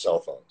outside that have cell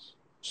phones.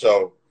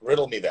 So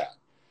riddle me that.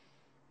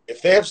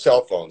 If they have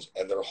cell phones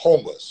and they're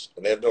homeless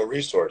and they have no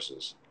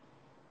resources,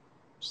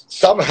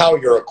 somehow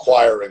you're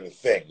acquiring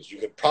things. You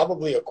could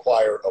probably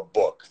acquire a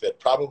book that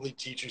probably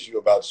teaches you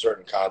about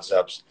certain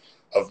concepts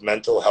of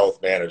mental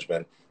health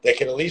management that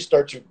can at least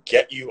start to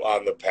get you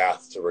on the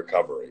path to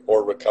recovery,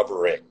 or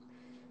recovering.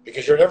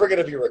 Because you're never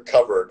going to be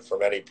recovered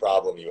from any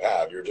problem you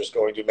have. You're just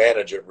going to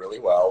manage it really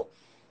well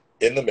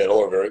in the middle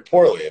or very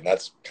poorly. And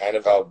that's kind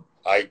of how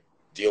I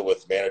deal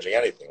with managing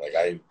anything.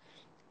 Like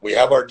we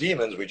have our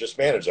demons, we just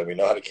manage them. We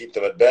know how to keep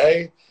them at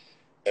bay.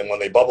 And when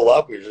they bubble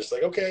up, we're just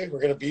like, okay, we're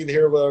going to be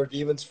here with our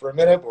demons for a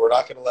minute, but we're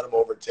not going to let them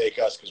overtake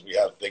us because we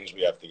have things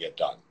we have to get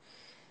done.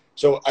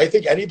 So I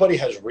think anybody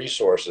has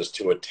resources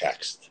to a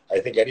text.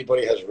 I think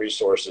anybody has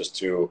resources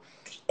to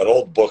an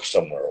old book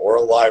somewhere, or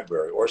a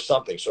library, or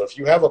something. So if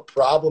you have a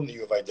problem that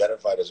you have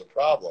identified as a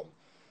problem,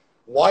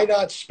 why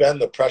not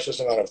spend the precious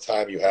amount of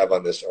time you have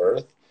on this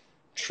earth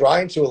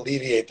trying to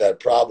alleviate that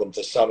problem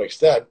to some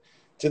extent,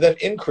 to then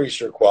increase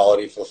your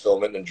quality,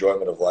 fulfillment, and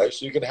enjoyment of life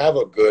so you can have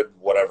a good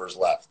whatever's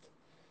left,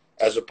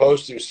 as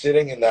opposed to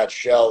sitting in that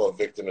shell of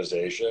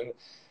victimization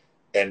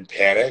and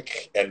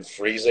panic and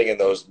freezing in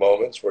those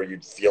moments where you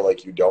feel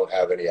like you don't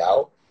have any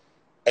out,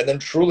 and then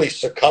truly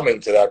succumbing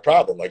to that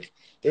problem. Like,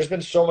 there's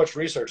been so much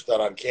research done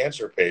on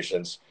cancer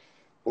patients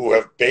who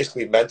have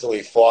basically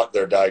mentally fought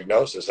their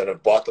diagnosis and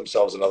have bought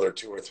themselves another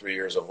 2 or 3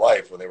 years of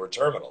life when they were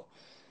terminal,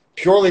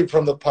 purely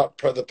from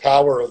the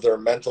power of their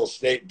mental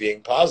state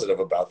being positive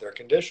about their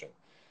condition.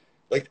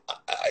 Like,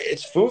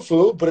 it's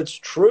foo-foo, but it's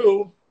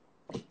true.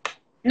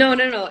 No.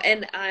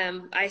 And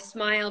I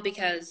smile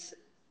because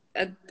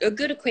a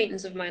good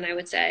acquaintance of mine, I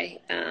would say,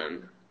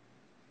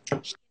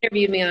 he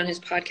interviewed me on his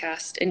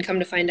podcast, and come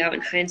to find out in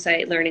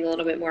hindsight, learning a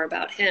little bit more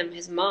about him,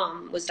 his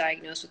mom was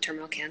diagnosed with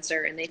terminal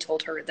cancer, and they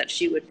told her that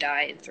she would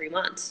die in 3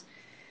 months.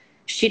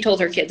 She told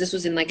her kids, this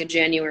was in like a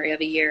January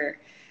of a year,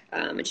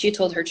 and she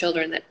told her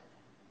children that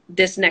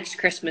this next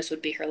Christmas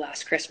would be her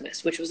last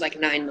Christmas, which was like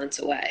 9 months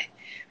away,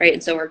 right?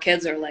 And so her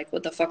kids are like,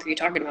 what the fuck are you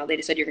talking about? They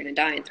just said you're going to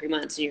die in 3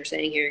 months, and you're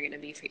saying you're going to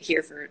be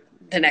here for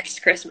the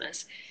next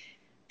Christmas.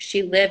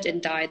 She lived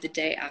and died the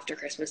day after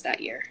Christmas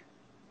that year.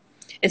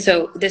 And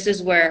so this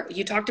is where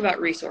you talked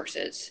about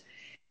resources.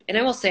 And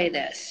I will say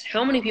this,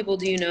 how many people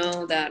do you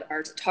know that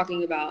are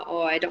talking about,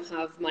 oh, I don't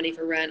have money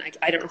for rent,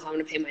 I don't know how I'm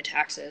going to pay my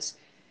taxes.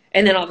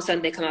 And then all of a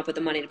sudden they come up with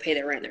the money to pay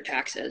their rent and their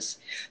taxes.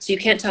 So you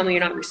can't tell me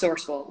you're not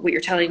resourceful. What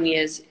you're telling me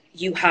is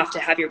you have to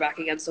have your back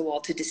against the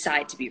wall to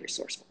decide to be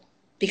resourceful,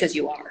 because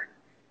you are.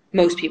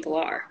 Most people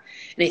are.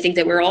 And I think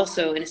that we're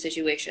also in a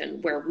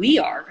situation where we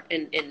are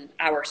in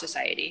our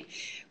society,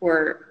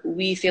 where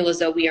we feel as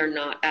though we are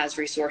not as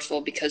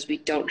resourceful because we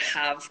don't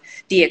have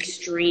the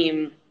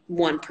extreme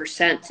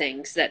 1%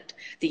 things, that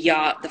the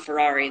yacht, the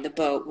Ferrari, the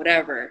boat,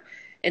 whatever.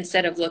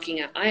 Instead of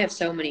looking at, I have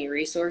so many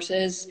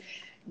resources,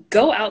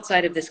 go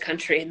outside of this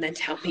country and then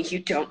tell me you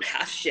don't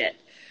have shit.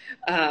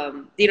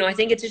 I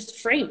think it's just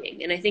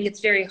framing. And I think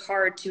it's very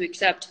hard to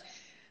accept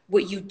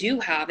what you do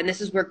have. And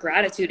this is where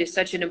gratitude is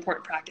such an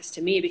important practice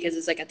to me, because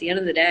it's like, at the end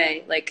of the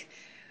day, like,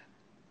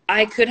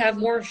 I could have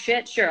more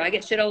shit. Sure, I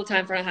get shit all the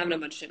time for not having a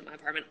bunch of shit in my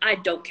apartment. I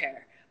don't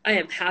care. I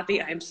am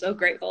happy. I am so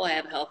grateful. I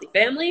have a healthy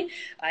family.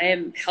 I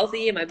am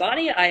healthy in my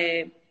body.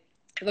 I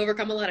I've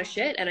overcome a lot of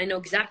shit, and I know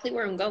exactly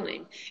where I'm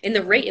going. And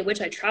the rate at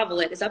which I travel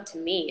it is up to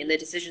me and the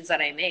decisions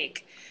that I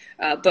make.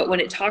 But when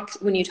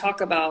you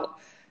talk about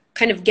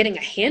kind of getting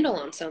a handle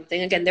on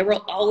something, again, there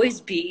will always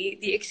be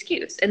the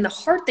excuse. And the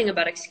hard thing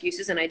about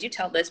excuses, and I do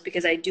tell this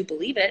because I do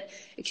believe it,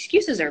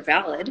 excuses are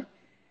valid,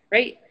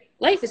 right?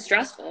 Life is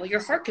stressful. Your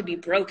heart could be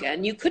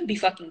broken. You could be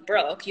fucking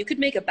broke. You could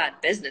make a bad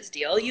business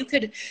deal. You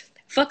could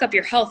fuck up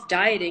your health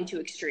dieting to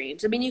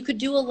extremes. I mean, you could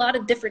do a lot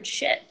of different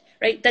shit,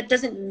 right? That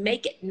doesn't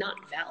make it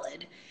not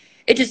valid.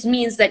 It just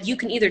means that you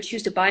can either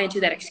choose to buy into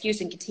that excuse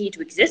and continue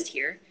to exist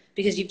here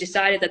because you've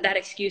decided that that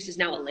excuse is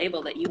now a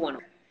label that you want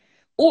to,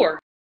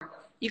 or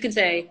you can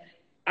say,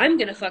 I'm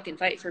going to fucking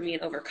fight for me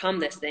and overcome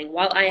this thing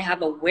while I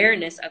have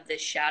awareness of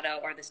this shadow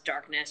or this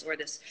darkness or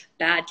this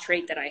bad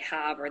trait that I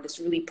have or this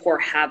really poor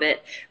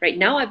habit. Right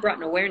now I've brought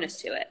an awareness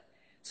to it.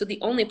 So the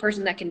only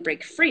person that can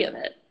break free of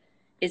it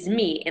is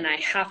me, and I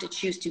have to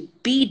choose to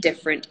be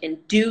different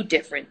and do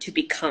different to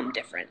become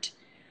different.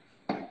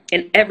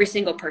 And every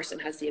single person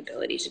has the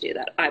ability to do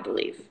that, I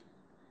believe.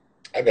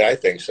 I mean, I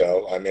think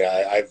so. I mean,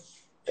 I've,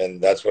 and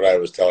that's what I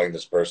was telling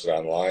this person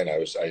online. I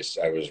was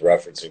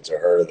referencing to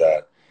her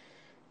that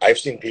I've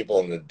seen people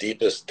in the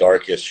deepest,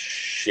 darkest,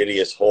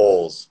 shittiest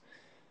holes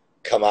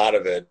come out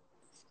of it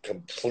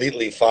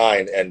completely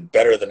fine and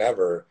better than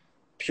ever,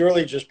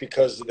 purely just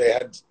because they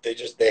had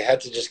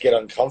to just get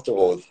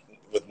uncomfortable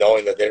with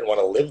knowing that they didn't want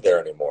to live there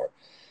anymore.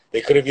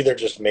 They could have either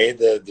just made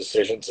the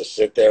decision to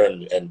sit there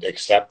and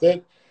accept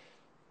it,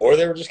 or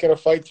they were just going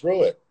to fight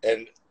through it.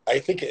 And I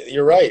think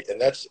you're right. And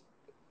that's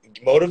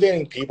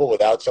motivating people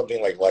without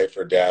something like life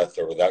or death,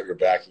 or without your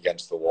back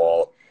against the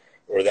wall,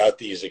 or without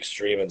these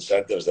extreme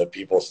incentives that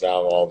people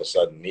now all of a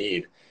sudden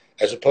need,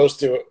 as opposed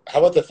to, how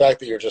about the fact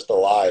that you're just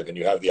alive and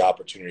you have the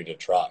opportunity to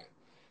try?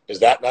 Is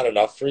that not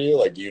enough for you?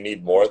 Like, do you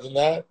need more than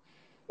that?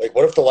 Like,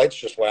 what if the lights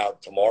just went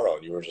out tomorrow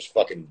and you were just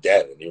fucking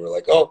dead and you were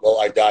like, oh, well,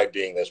 I died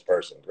being this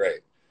person. Great.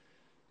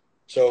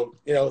 So,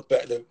 you know,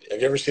 have you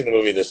ever seen the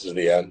movie This Is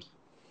the End?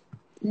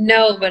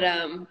 No, but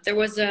there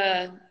was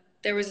a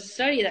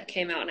study that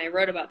came out, and I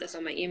wrote about this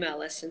on my email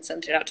list and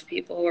sent it out to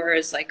people, where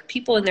it's like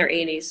people in their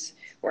 80s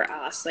were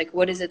asked, like,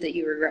 what is it that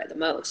you regret the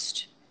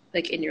most,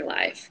 like, in your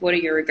life? What are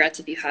your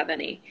regrets, if you have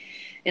any?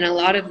 And a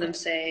lot of them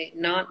say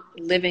not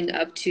living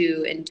up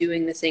to and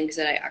doing the things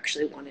that I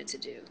actually wanted to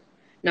do,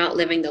 not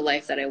living the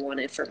life that I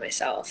wanted for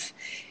myself.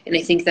 And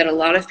I think that a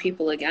lot of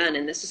people, again,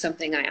 and this is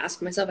something I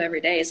ask myself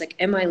every day, is like,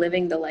 am I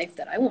living the life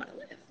that I want to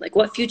live? Like,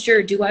 what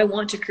future do I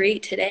want to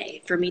create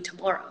today for me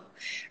tomorrow?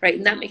 Right?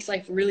 And that makes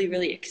life really,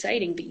 really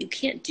exciting, but you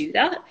can't do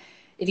that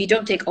if you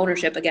don't take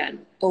ownership,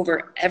 again,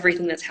 over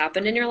everything that's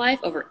happened in your life,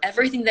 over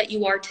everything that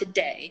you are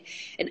today,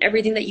 and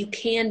everything that you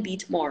can be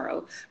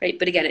tomorrow, right?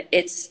 But again,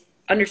 it's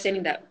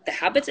understanding that the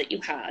habits that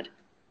you had,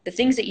 the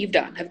things that you've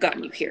done have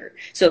gotten you here.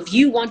 So if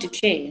you want to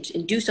change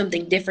and do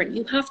something different,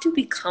 you have to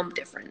become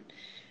different.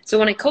 So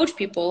when I coach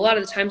people, a lot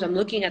of the times I'm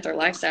looking at their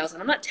lifestyles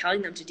and I'm not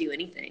telling them to do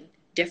anything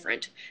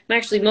different. I'm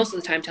actually most of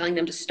the time telling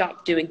them to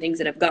stop doing things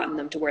that have gotten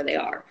them to where they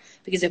are.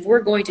 Because if we're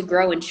going to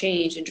grow and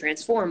change and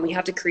transform, we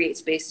have to create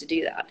space to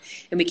do that.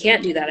 And we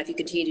can't do that if you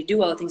continue to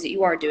do all the things that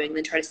you are doing and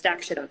then try to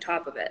stack shit on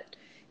top of it.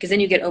 Because then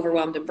you get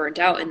overwhelmed and burnt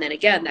out. And then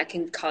again, that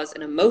can cause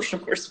an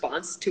emotional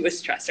response to a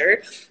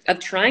stressor of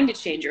trying to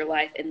change your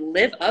life and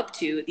live up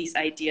to these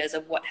ideas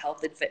of what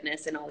health and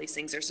fitness and all these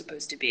things are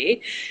supposed to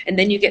be. And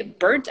then you get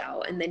burnt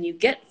out, and then you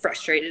get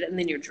frustrated, and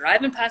then you're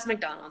driving past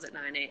McDonald's at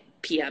 9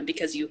 p.m.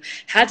 because you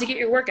had to get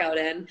your workout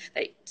in.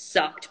 That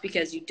sucked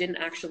because you didn't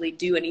actually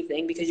do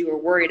anything because you were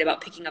worried about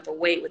picking up a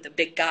weight with the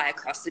big guy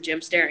across the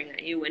gym staring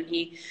at you when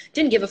he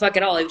didn't give a fuck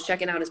at all. He was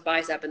checking out his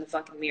bicep in the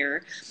fucking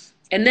mirror.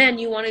 And then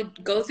you want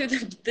to go through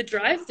the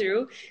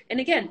drive-through and,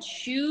 again,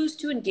 choose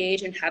to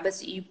engage in habits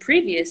that you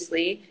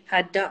previously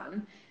had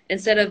done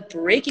instead of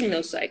breaking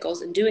those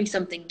cycles and doing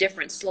something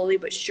different, slowly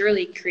but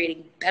surely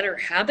creating better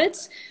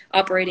habits,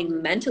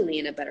 operating mentally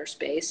in a better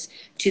space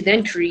to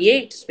then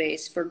create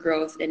space for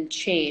growth and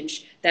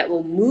change that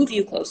will move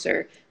you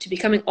closer to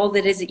becoming all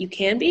that is that you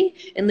can be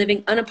and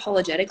living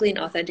unapologetically and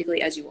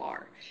authentically as you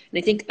are. And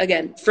I think,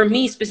 again, for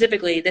me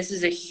specifically, this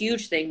is a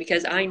huge thing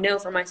because I know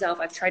for myself,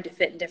 I've tried to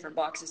fit in different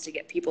boxes to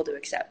get people to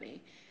accept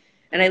me.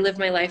 And I lived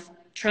my life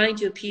trying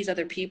to appease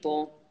other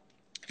people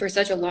for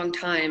such a long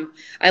time.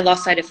 I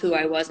lost sight of who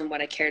I was and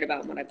what I cared about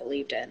and what I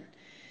believed in.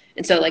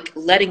 And so, like,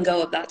 letting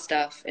go of that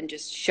stuff and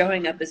just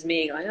showing up as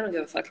me, like, I don't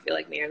give a fuck if you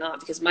like me or not,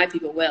 because my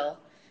people will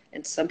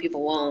and some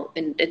people won't.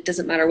 And it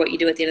doesn't matter what you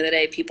do at the end of the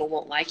day, people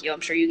won't like you.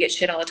 I'm sure you get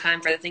shit all the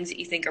time for the things that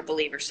you think or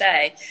believe or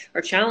say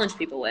or challenge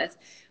people with.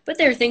 But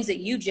there are things that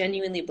you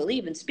genuinely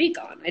believe and speak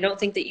on. I don't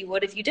think that you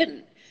would if you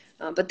didn't.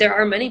 But there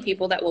are many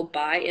people that will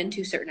buy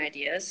into certain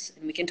ideas,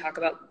 and we can talk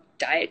about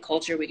diet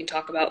culture, we can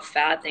talk about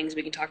fad things,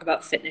 we can talk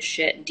about fitness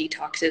shit and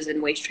detoxes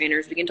and waist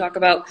trainers, we can talk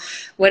about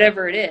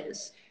whatever it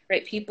is,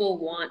 right? People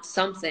want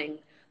something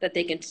that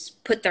they can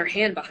put their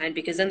hand behind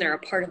because then they're a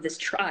part of this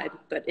tribe.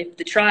 But if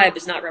the tribe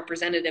is not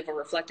representative or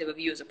reflective of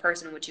you as a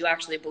person, which you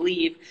actually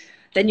believe,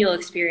 then you'll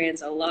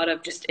experience a lot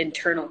of just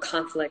internal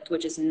conflict,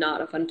 which is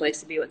not a fun place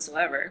to be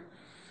whatsoever.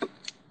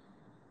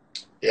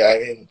 Yeah, I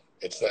mean,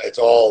 It's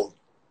all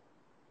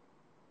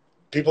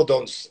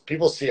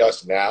people see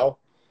us now.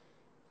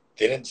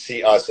 They didn't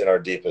see us in our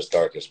deepest,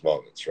 darkest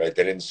moments, right?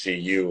 They didn't see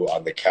you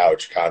on the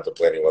couch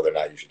contemplating whether or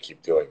not you should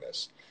keep doing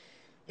this.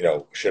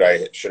 Should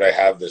I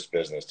have this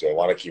business? Do I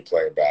want to keep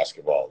playing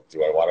basketball?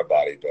 Do I want to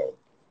bodybuild?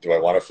 Do I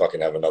want to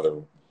fucking have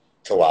another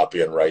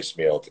tilapia and rice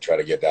meal to try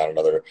to get down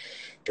another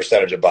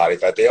percentage of body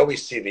fat? They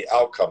always see the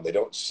outcome. They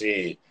don't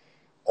see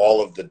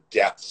all of the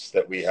depths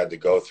that we had to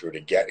go through to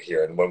get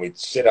here. And when we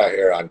sit out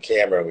here on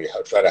camera and we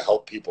try to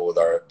help people with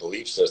our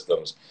belief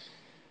systems,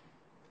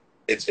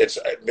 it's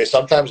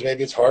sometimes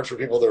maybe it's hard for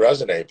people to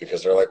resonate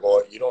because they're like,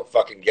 well, you don't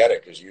fucking get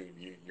it because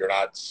you're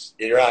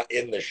not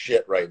in the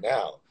shit right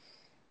now.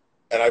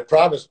 And I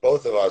promise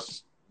both of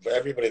us,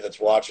 everybody that's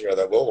watching or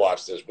that will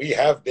watch this, we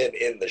have been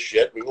in the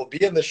shit. We will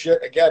be in the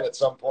shit again at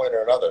some point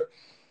or another.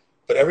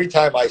 But every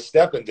time I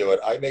step into it,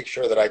 I make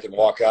sure that I can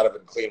walk out of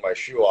it and clean my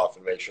shoe off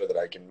and make sure that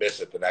I can miss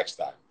it the next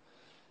time.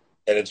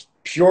 And it's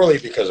purely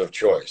because of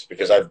choice,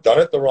 because I've done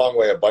it the wrong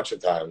way a bunch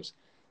of times.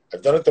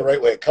 I've done it the right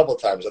way a couple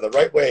of times. And the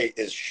right way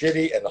is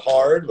shitty and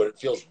hard, but it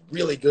feels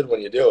really good when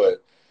you do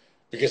it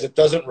because it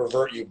doesn't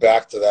revert you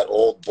back to that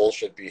old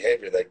bullshit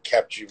behavior that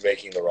kept you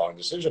making the wrong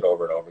decision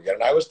over and over again.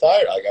 And I was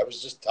tired. I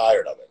was just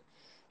tired of it.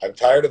 I'm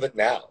tired of it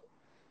now.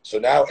 So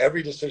now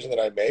every decision that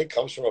I make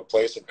comes from a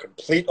place of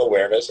complete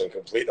awareness and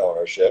complete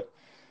ownership.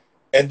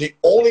 And the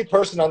only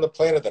person on the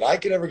planet that I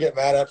can ever get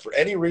mad at for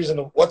any reason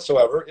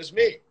whatsoever is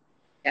me.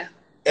 Yeah.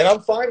 And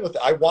I'm fine with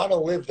it. I want to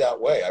live that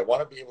way. I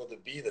want to be able to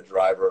be the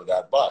driver of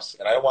that bus.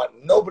 And I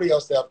want nobody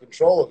else to have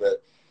control of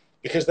it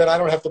because then I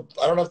don't have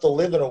to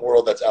live in a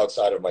world that's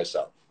outside of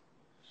myself.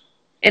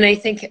 And I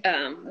think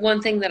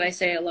one thing that I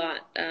say a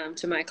lot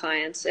to my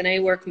clients, and I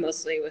work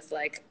mostly with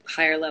like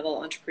higher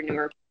level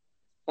entrepreneur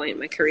point in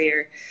my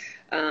career.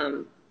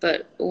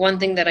 But one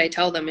thing that I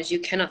tell them is you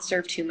cannot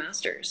serve two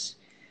masters.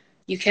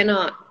 You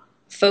cannot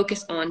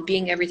focus on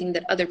being everything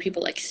that other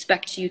people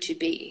expect you to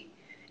be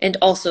and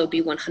also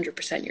be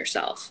 100%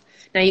 yourself.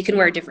 Now you can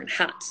wear different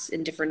hats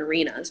in different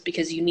arenas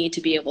because you need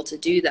to be able to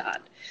do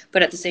that.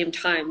 But at the same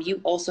time, you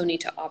also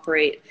need to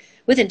operate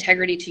with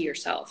integrity to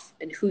yourself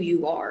and who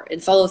you are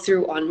and follow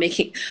through on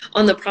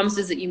the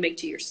promises that you make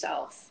to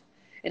yourself.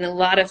 And a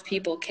lot of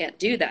people can't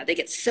do that. They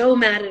get so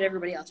mad at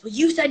everybody else. Well,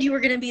 you said you were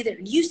going to be there,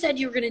 and you said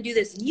you were going to do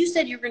this, and you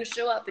said you were going to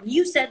show up, and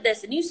you said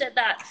this, and you said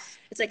that.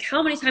 It's like,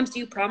 how many times do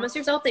you promise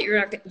yourself that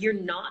you're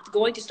not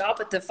going to stop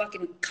at the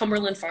fucking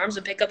Cumberland Farms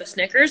and pick up a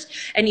Snickers,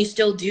 and you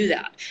still do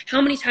that? How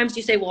many times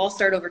do you say, well, I'll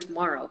start over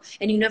tomorrow,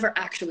 and you never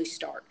actually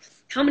start?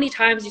 How many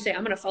times do you say,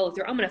 I'm going to follow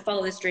through, I'm going to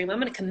follow this dream, I'm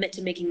going to commit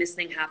to making this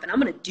thing happen, I'm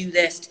going to do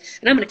this,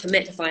 and I'm going to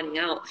commit to finding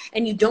out,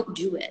 and you don't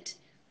do it?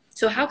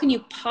 So how can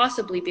you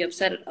possibly be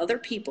upset at other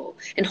people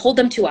and hold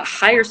them to a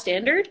higher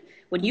standard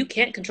when you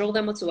can't control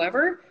them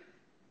whatsoever?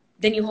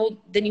 Then you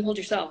hold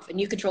yourself, and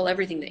you control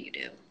everything that you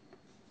do.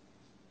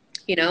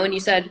 And you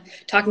said,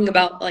 talking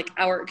about like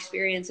our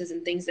experiences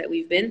and things that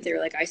we've been through,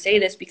 like I say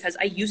this because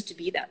I used to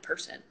be that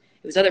person.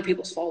 It was other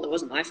people's fault. It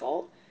wasn't my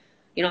fault.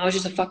 I was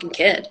just a fucking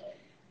kid,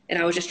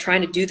 and I was just trying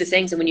to do the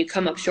things. And when you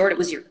come up short, it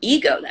was your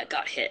ego that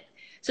got hit.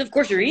 So of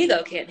course your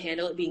ego can't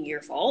handle it being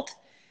your fault.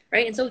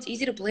 Right. And so it's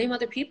easy to blame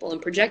other people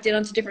and project it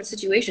onto different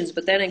situations.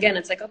 But then again,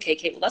 it's like, okay,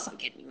 Kate, well, that's not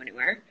getting you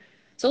anywhere.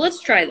 So let's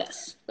try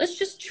this. Let's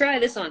just try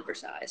this on for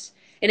size.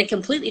 And it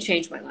completely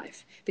changed my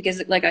life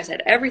because, like I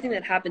said, everything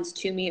that happens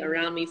to me,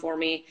 around me, for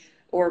me,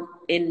 or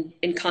in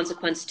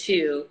consequence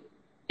to,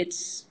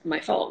 it's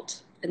my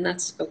fault. And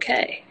that's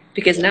okay.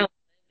 Because now I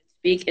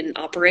speak and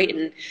operate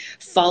and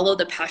follow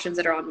the passions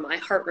that are on my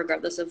heart,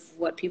 regardless of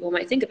what people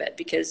might think of it,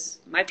 because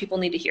my people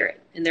need to hear it.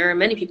 And there are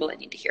many people that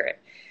need to hear it.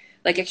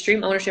 Like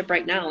extreme ownership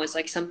right now is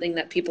like something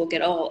that people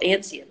get all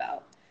antsy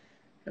about.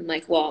 I'm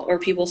like, well, or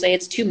people say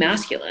it's too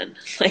masculine.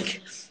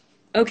 Like,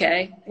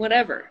 okay,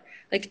 whatever.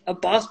 Like a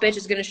boss bitch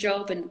is going to show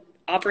up and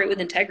operate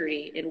with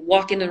integrity and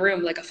walk in the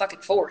room like a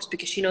fucking force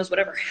because she knows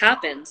whatever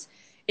happens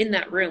in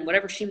that room,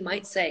 whatever she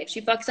might say. If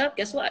she fucks up,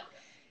 guess what?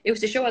 It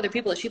was to show other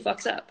people that she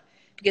fucks up.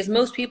 Because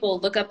most people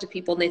look up to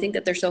people and they think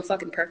that they're so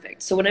fucking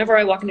perfect. So whenever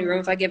I walk into a room,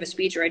 if I give a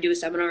speech or I do a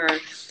seminar or,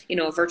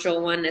 a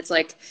virtual one, it's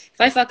like, if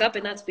I fuck up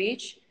in that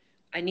speech,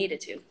 I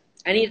needed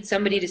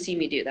somebody to see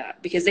me do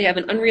that because they have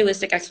an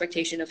unrealistic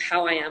expectation of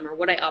how I am or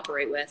what I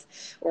operate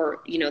with,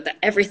 or, that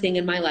everything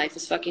in my life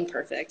is fucking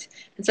perfect.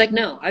 It's like,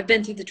 no, I've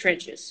been through the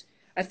trenches.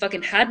 I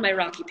fucking had my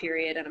rocky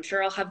period, and I'm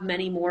sure I'll have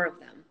many more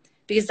of them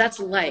because that's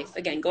life.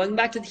 Again, going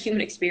back to the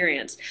human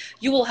experience,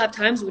 you will have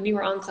times when you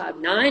are on cloud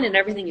 9 and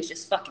everything is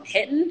just fucking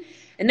hitting.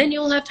 And then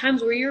you'll have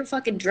times where you're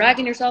fucking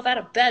dragging yourself out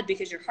of bed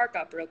because your heart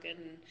got broken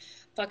and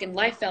fucking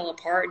life fell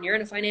apart and you're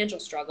in a financial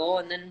struggle.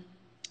 And then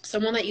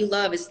someone that you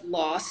love is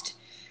lost,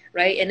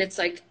 right? And it's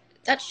like,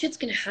 that shit's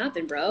gonna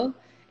happen, bro.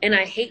 And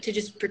I hate to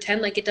just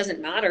pretend like it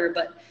doesn't matter,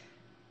 but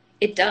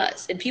it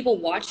does. And people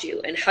watch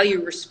you and how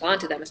you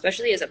respond to them,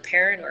 especially as a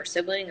parent or a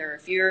sibling, or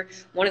if you're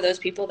one of those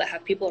people that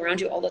have people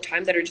around you all the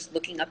time that are just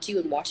looking up to you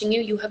and watching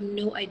you, you have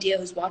no idea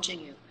who's watching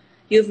you.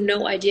 You have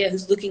no idea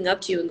who's looking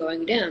up to you and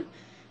going, damn,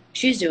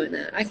 she's doing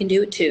that. I can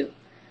do it too.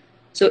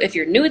 So if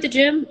you're new at the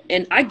gym,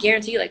 and I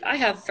guarantee, like, I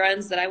have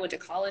friends that I went to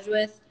college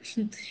with,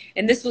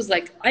 and this was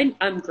like,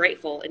 I'm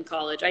grateful in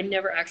college. I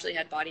never actually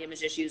had body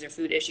image issues or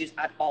food issues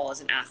at all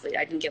as an athlete.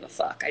 I didn't give a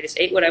fuck. I just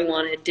ate what I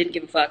wanted, didn't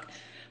give a fuck.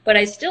 But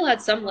I still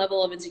had some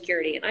level of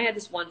insecurity. And I had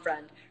this one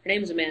friend, her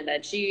name is Amanda,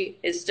 and she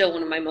is still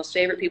one of my most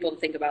favorite people to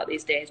think about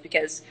these days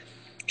because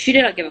she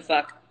did not give a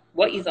fuck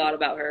what you thought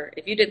about her.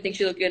 If you didn't think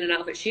she looked good in an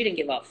outfit, she didn't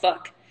give a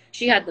fuck.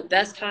 She had the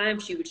best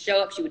time. She would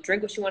show up. She would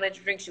drink what she wanted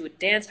to drink. She would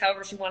dance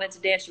however she wanted to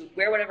dance. She would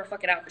wear whatever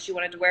fucking outfit she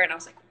wanted to wear. And I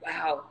was like,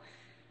 wow,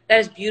 that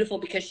is beautiful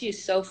because she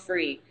is so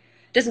free.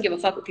 Doesn't give a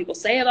fuck what people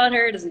say about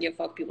her. Doesn't give a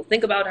fuck what people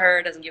think about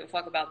her. Doesn't give a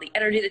fuck about the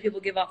energy that people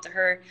give off to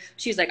her.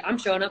 She's like, I'm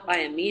showing up. I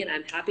am me, and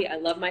I'm happy. I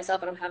love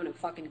myself, and I'm having a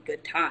fucking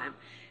good time.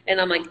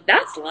 And I'm like,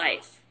 that's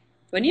life.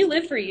 When you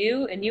live for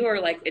you and you are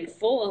like in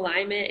full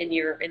alignment and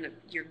you're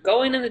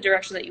going in the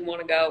direction that you want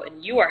to go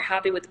and you are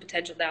happy with the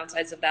potential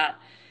downsides of that,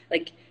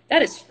 like,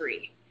 that is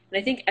free. And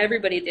I think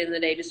everybody at the end of the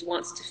day just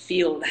wants to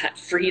feel that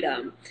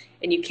freedom.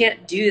 And you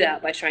can't do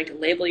that by trying to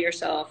label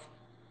yourself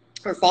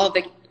or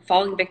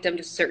falling victim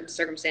to certain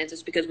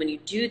circumstances, because when you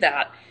do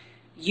that,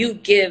 you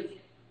give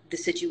the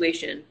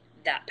situation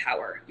that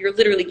power. You're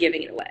literally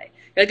giving it away.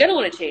 You're like, I don't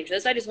want to change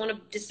this. I just want to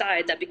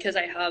decide that because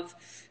I have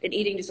an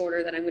eating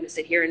disorder that I'm going to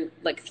sit here and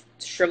like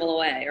shrivel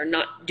away or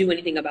not do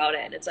anything about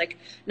it. And it's like,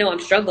 no, I'm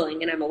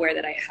struggling and I'm aware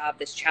that I have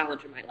this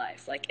challenge in my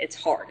life. Like, it's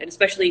hard. And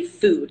especially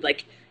food,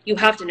 like, you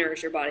have to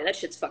nourish your body. That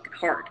shit's fucking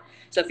hard.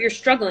 So if you're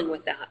struggling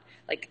with that,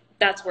 like,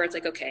 that's where it's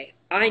like, okay,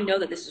 I know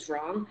that this is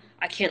wrong.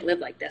 I can't live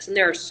like this. And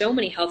there are so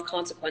many health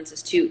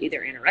consequences to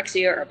either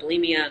anorexia or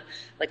bulimia,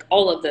 like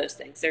all of those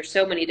things. There's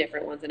so many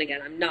different ones. And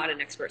again, I'm not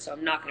an expert, so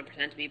I'm not going to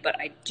pretend to be, but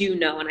I do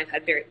know, and I've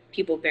had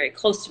people very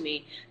close to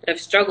me that have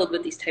struggled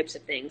with these types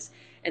of things.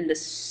 And the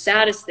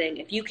saddest thing,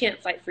 if you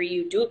can't fight for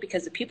you, do it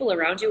because the people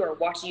around you are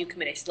watching you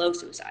commit a slow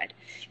suicide.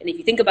 And if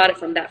you think about it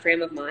from that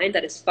frame of mind,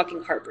 that is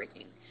fucking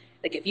heartbreaking.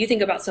 Like, if you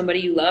think about somebody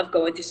you love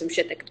going through some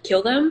shit that could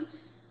kill them,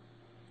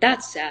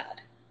 that's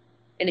sad.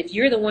 And if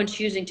you're the one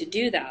choosing to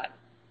do that,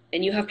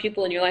 and you have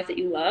people in your life that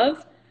you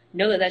love,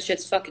 know that that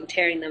shit's fucking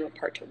tearing them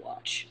apart to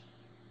watch.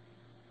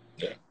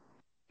 Yeah.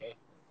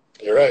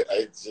 You're right.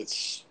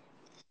 It's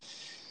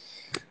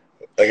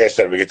like I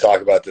said, we could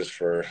talk about this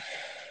for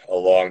a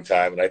long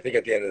time. And I think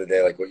at the end of the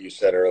day, like what you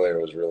said earlier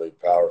was really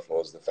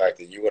powerful, is the fact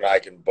that you and I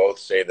can both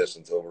say this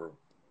until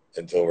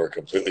we're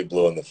completely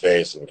blue in the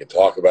face, and we can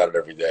talk about it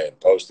every day and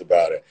post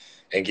about it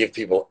and give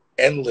people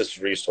endless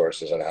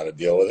resources on how to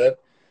deal with it.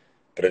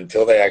 But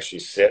until they actually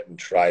sit and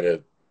try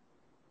to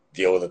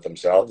deal with it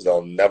themselves,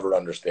 they'll never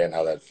understand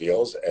how that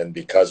feels. And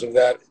because of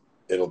that,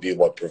 it'll be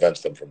what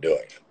prevents them from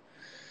doing it.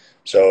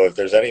 So if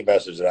there's any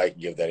message that I can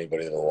give to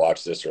anybody that will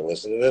watch this or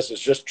listen to this, it's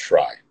just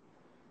try.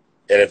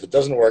 And if it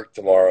doesn't work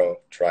tomorrow,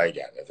 try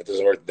again. If it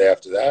doesn't work the day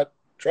after that,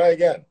 try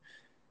again.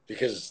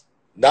 Because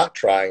not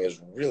trying is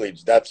really,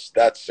 that's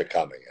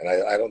succumbing. And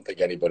I don't think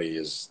anybody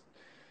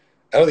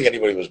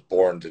was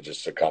born to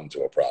just succumb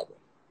to a problem.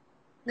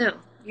 No,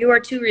 you are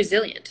too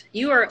resilient.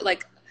 You are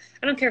like,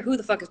 I don't care who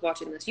the fuck is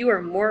watching this.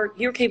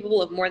 You're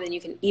capable of more than you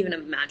can even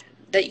imagine,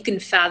 that you can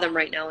fathom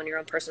right now in your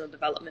own personal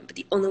development. But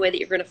the only way that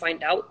you're going to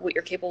find out what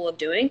you're capable of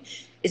doing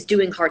is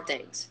doing hard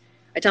things.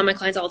 I tell my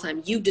clients all the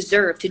time, you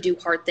deserve to do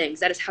hard things.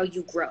 That is how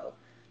you grow.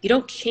 You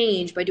don't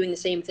change by doing the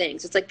same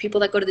things. It's like people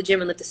that go to the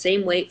gym and lift the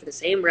same weight for the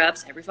same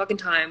reps every fucking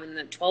time, and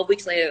then 12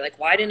 weeks later, like,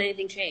 why didn't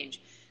anything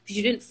change? Because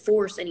you didn't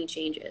force any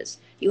changes.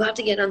 You have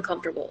to get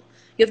uncomfortable.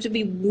 You have to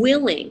be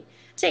willing.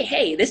 Say,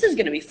 hey, this is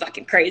going to be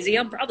fucking crazy.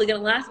 I'm probably going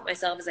to laugh at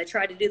myself as I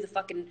try to do the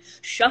fucking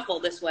shuffle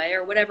this way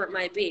or whatever it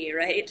might be,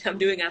 right? I'm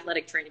doing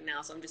athletic training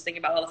now, so I'm just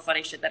thinking about all the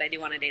funny shit that I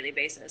do on a daily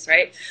basis,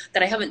 right?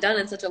 That I haven't done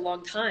in such a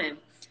long time.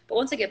 But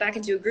once I get back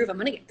into a groove, I'm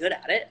going to get good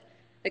at it.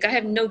 Like, I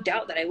have no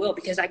doubt that I will,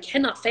 because I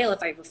cannot fail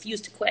if I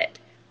refuse to quit.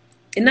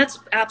 And that's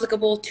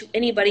applicable to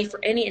anybody for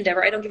any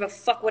endeavor. I don't give a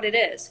fuck what it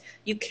is.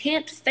 You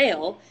can't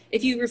fail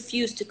if you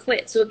refuse to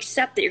quit. So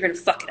accept that you're going to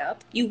fuck it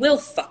up. You will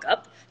fuck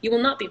up. You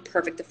will not be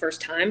perfect the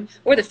first time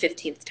or the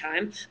 15th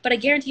time, but I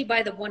guarantee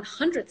by the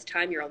 100th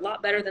time, you're a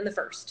lot better than the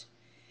first.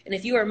 And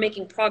if you are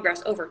making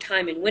progress over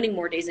time and winning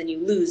more days than you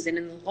lose, then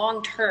in the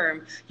long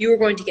term, you are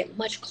going to get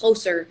much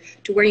closer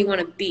to where you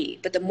want to be.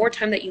 But the more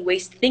time that you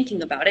waste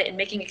thinking about it and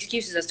making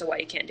excuses as to why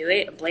you can't do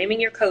it, and blaming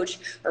your coach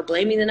or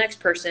blaming the next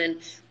person,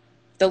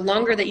 the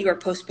longer that you are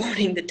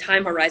postponing the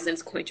time horizon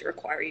it's going to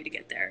require you to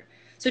get there.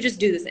 So just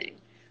do the thing.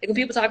 Like, when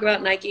people talk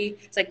about Nike,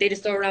 it's like they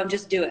just throw around,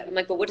 just do it. I'm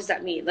like, but what does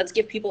that mean? Let's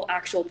give people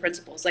actual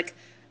principles. Like,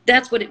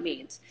 that's what it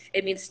means.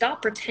 It means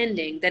stop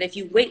pretending that if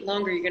you wait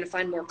longer, you're going to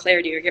find more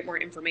clarity or get more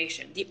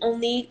information. The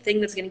only thing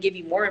that's going to give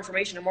you more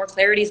information and more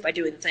clarity is by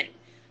doing the thing.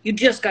 You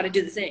just got to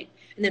do the thing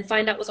and then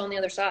find out what's on the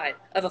other side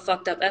of a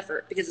fucked up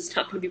effort, because it's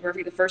not going to be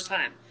perfect the first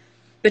time.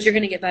 But you're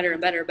going to get better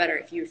and better and better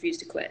if you refuse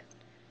to quit.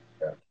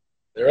 Yeah,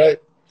 you're right.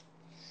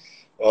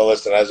 Well,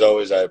 listen, as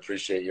always, I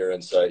appreciate your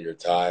insight, your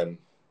time,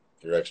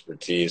 your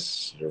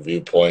expertise, your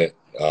viewpoint.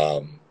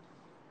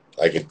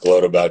 I could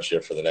gloat about you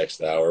for the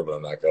next hour, but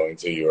I'm not going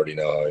to. You already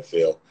know how I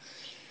feel.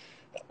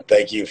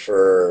 Thank you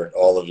for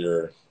all of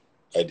your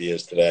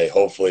ideas today.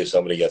 Hopefully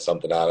somebody gets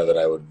something out of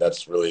it.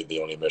 That's really the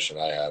only mission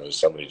I have, is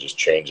somebody just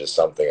changes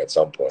something at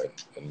some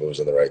point and moves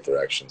in the right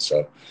direction.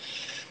 So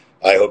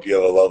I hope you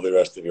have a lovely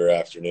rest of your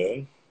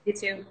afternoon. You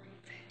too.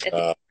 Thank you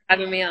for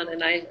having me on.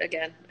 And I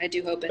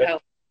do hope it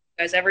helps. If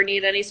you guys ever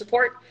need any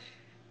support,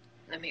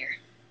 I'm here.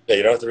 Yeah,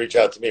 you don't have to reach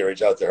out to me.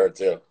 Reach out to her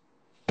too.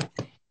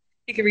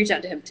 You can reach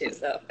out to him too,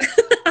 though.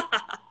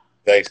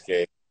 Thanks,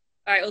 Kate.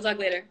 All right, we'll talk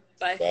later.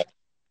 Bye. Bye.